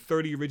movies and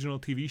 30 original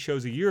TV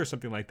shows a year or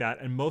something like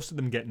that, and most of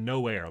them get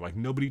no air. Like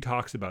nobody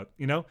talks about,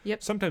 you know?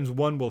 Yep. Sometimes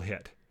one will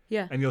hit.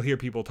 Yeah. And you'll hear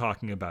people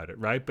talking about it,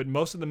 right? But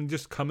most of them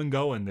just come and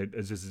go, and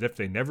as if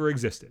they never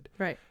existed.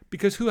 Right.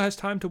 Because who has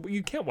time to?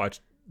 You can't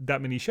watch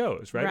that many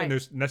shows, right? Right.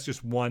 And that's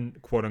just one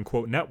quote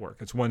unquote network.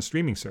 It's one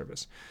streaming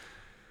service.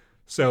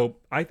 So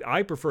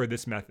I prefer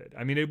this method.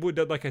 I mean, it would,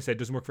 like I said, it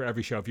doesn't work for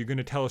every show. If you're going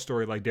to tell a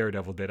story like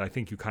Daredevil did, I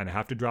think you kind of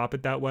have to drop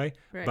it that way.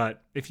 Right.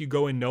 But if you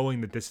go in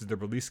knowing that this is the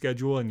release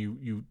schedule and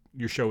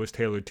your show is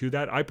tailored to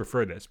that, I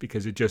prefer this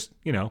because it just,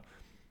 you know.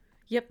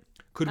 Yep.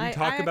 Could we I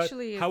talk about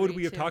actually how would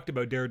agree we have too. talked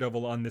about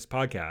Daredevil on this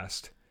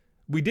podcast?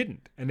 We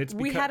didn't, and it's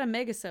because We had a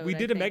megasode. we I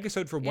did a think.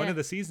 megasode for one Yeah. of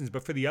the seasons,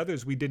 but for the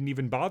others we didn't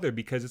even bother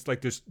because it's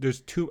like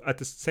there's too at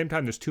the same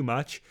time there's too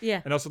much.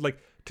 Yeah. And also like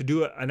to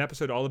do an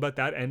episode all about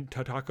that and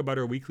to talk about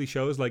our weekly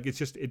shows, like it's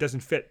just it doesn't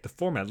fit the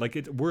format.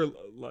 Like we're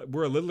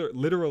a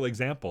literal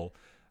example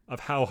of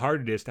how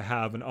hard it is to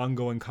have an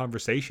ongoing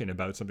conversation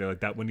about something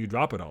like that when you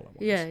drop it all at once.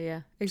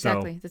 Yeah.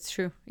 Exactly. That's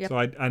true. Yep. So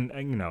and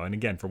you know, and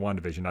again for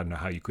WandaVision, I don't know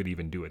how you could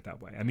even do it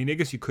that way. I mean, I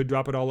guess you could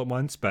drop it all at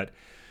once, but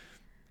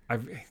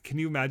can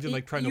you imagine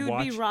like trying to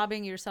watch? You'd be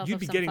robbing yourself You'd of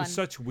be some getting fun.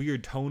 such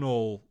weird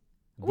tonal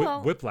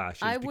Well, whiplashes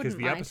I because wouldn't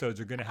the mind. episodes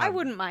are going to have. I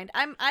wouldn't mind.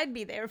 I'd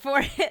be there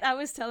for it. I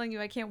was telling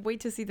you, I can't wait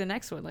to see the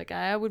next one. Like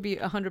I would be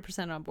 100%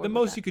 on board. The with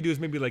most that. you could do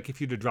is maybe like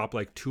if you to drop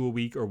like 2 a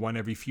week or one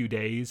every few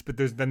days, but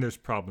there's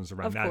problems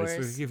around Of that. It's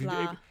course, like if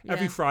blah,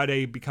 every yeah.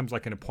 Friday becomes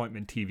like an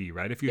appointment TV,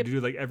 right? If you had to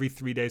do like every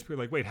 3 days, people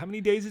are like, wait, how many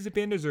days has it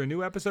been? Is there a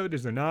new episode?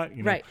 Is there not?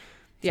 You know? Right.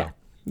 Yeah. So.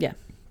 Yeah.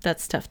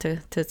 That's tough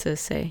to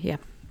say. Yeah.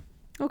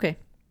 Okay.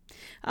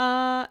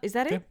 Is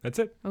that it? Yeah, that's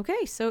it.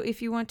 Okay, so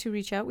if you want to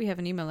reach out, we have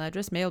an email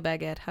address,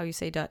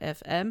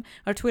 mailbag@howyousay.fm.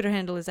 Our Twitter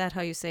handle is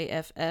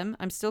 @howyousayfm.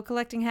 I'm still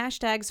collecting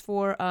hashtags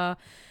for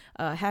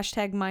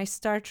hashtag my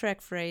Star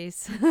Trek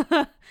phrase.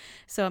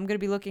 So I'm going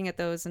to be looking at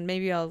those, and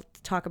maybe I'll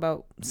talk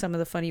about some of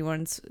the funny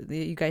ones that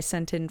you guys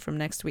sent in from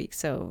next week.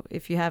 So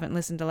if you haven't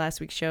listened to last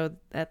week's show,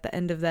 at the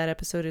end of that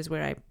episode is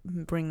where I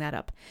bring that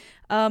up.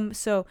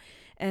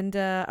 And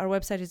our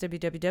website is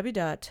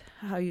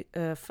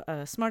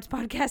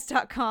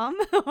www.smartspodcast.com.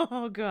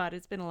 Oh, God,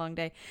 it's been a long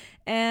day.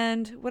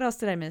 And what else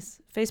did I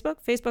miss? Facebook?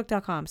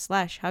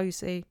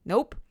 Facebook.com/howyouSay.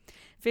 Nope.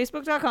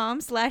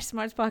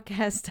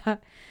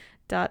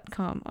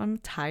 Facebook.com/smartspodcast.com. I'm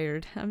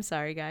tired. I'm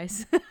sorry,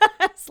 guys.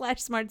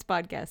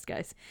 /smartspodcast,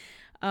 guys.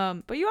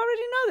 But you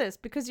already know this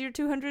because you're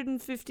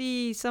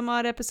 250 some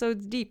odd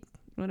episodes deep.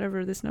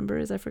 Whatever this number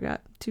is, I forgot.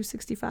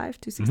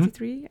 265,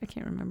 263? I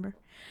can't remember.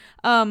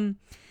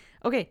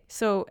 Okay,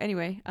 so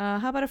anyway,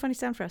 how about a funny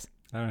sound for us?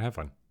 I don't have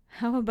fun.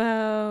 How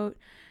about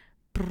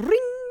bring?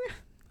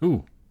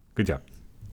 Ooh, good job.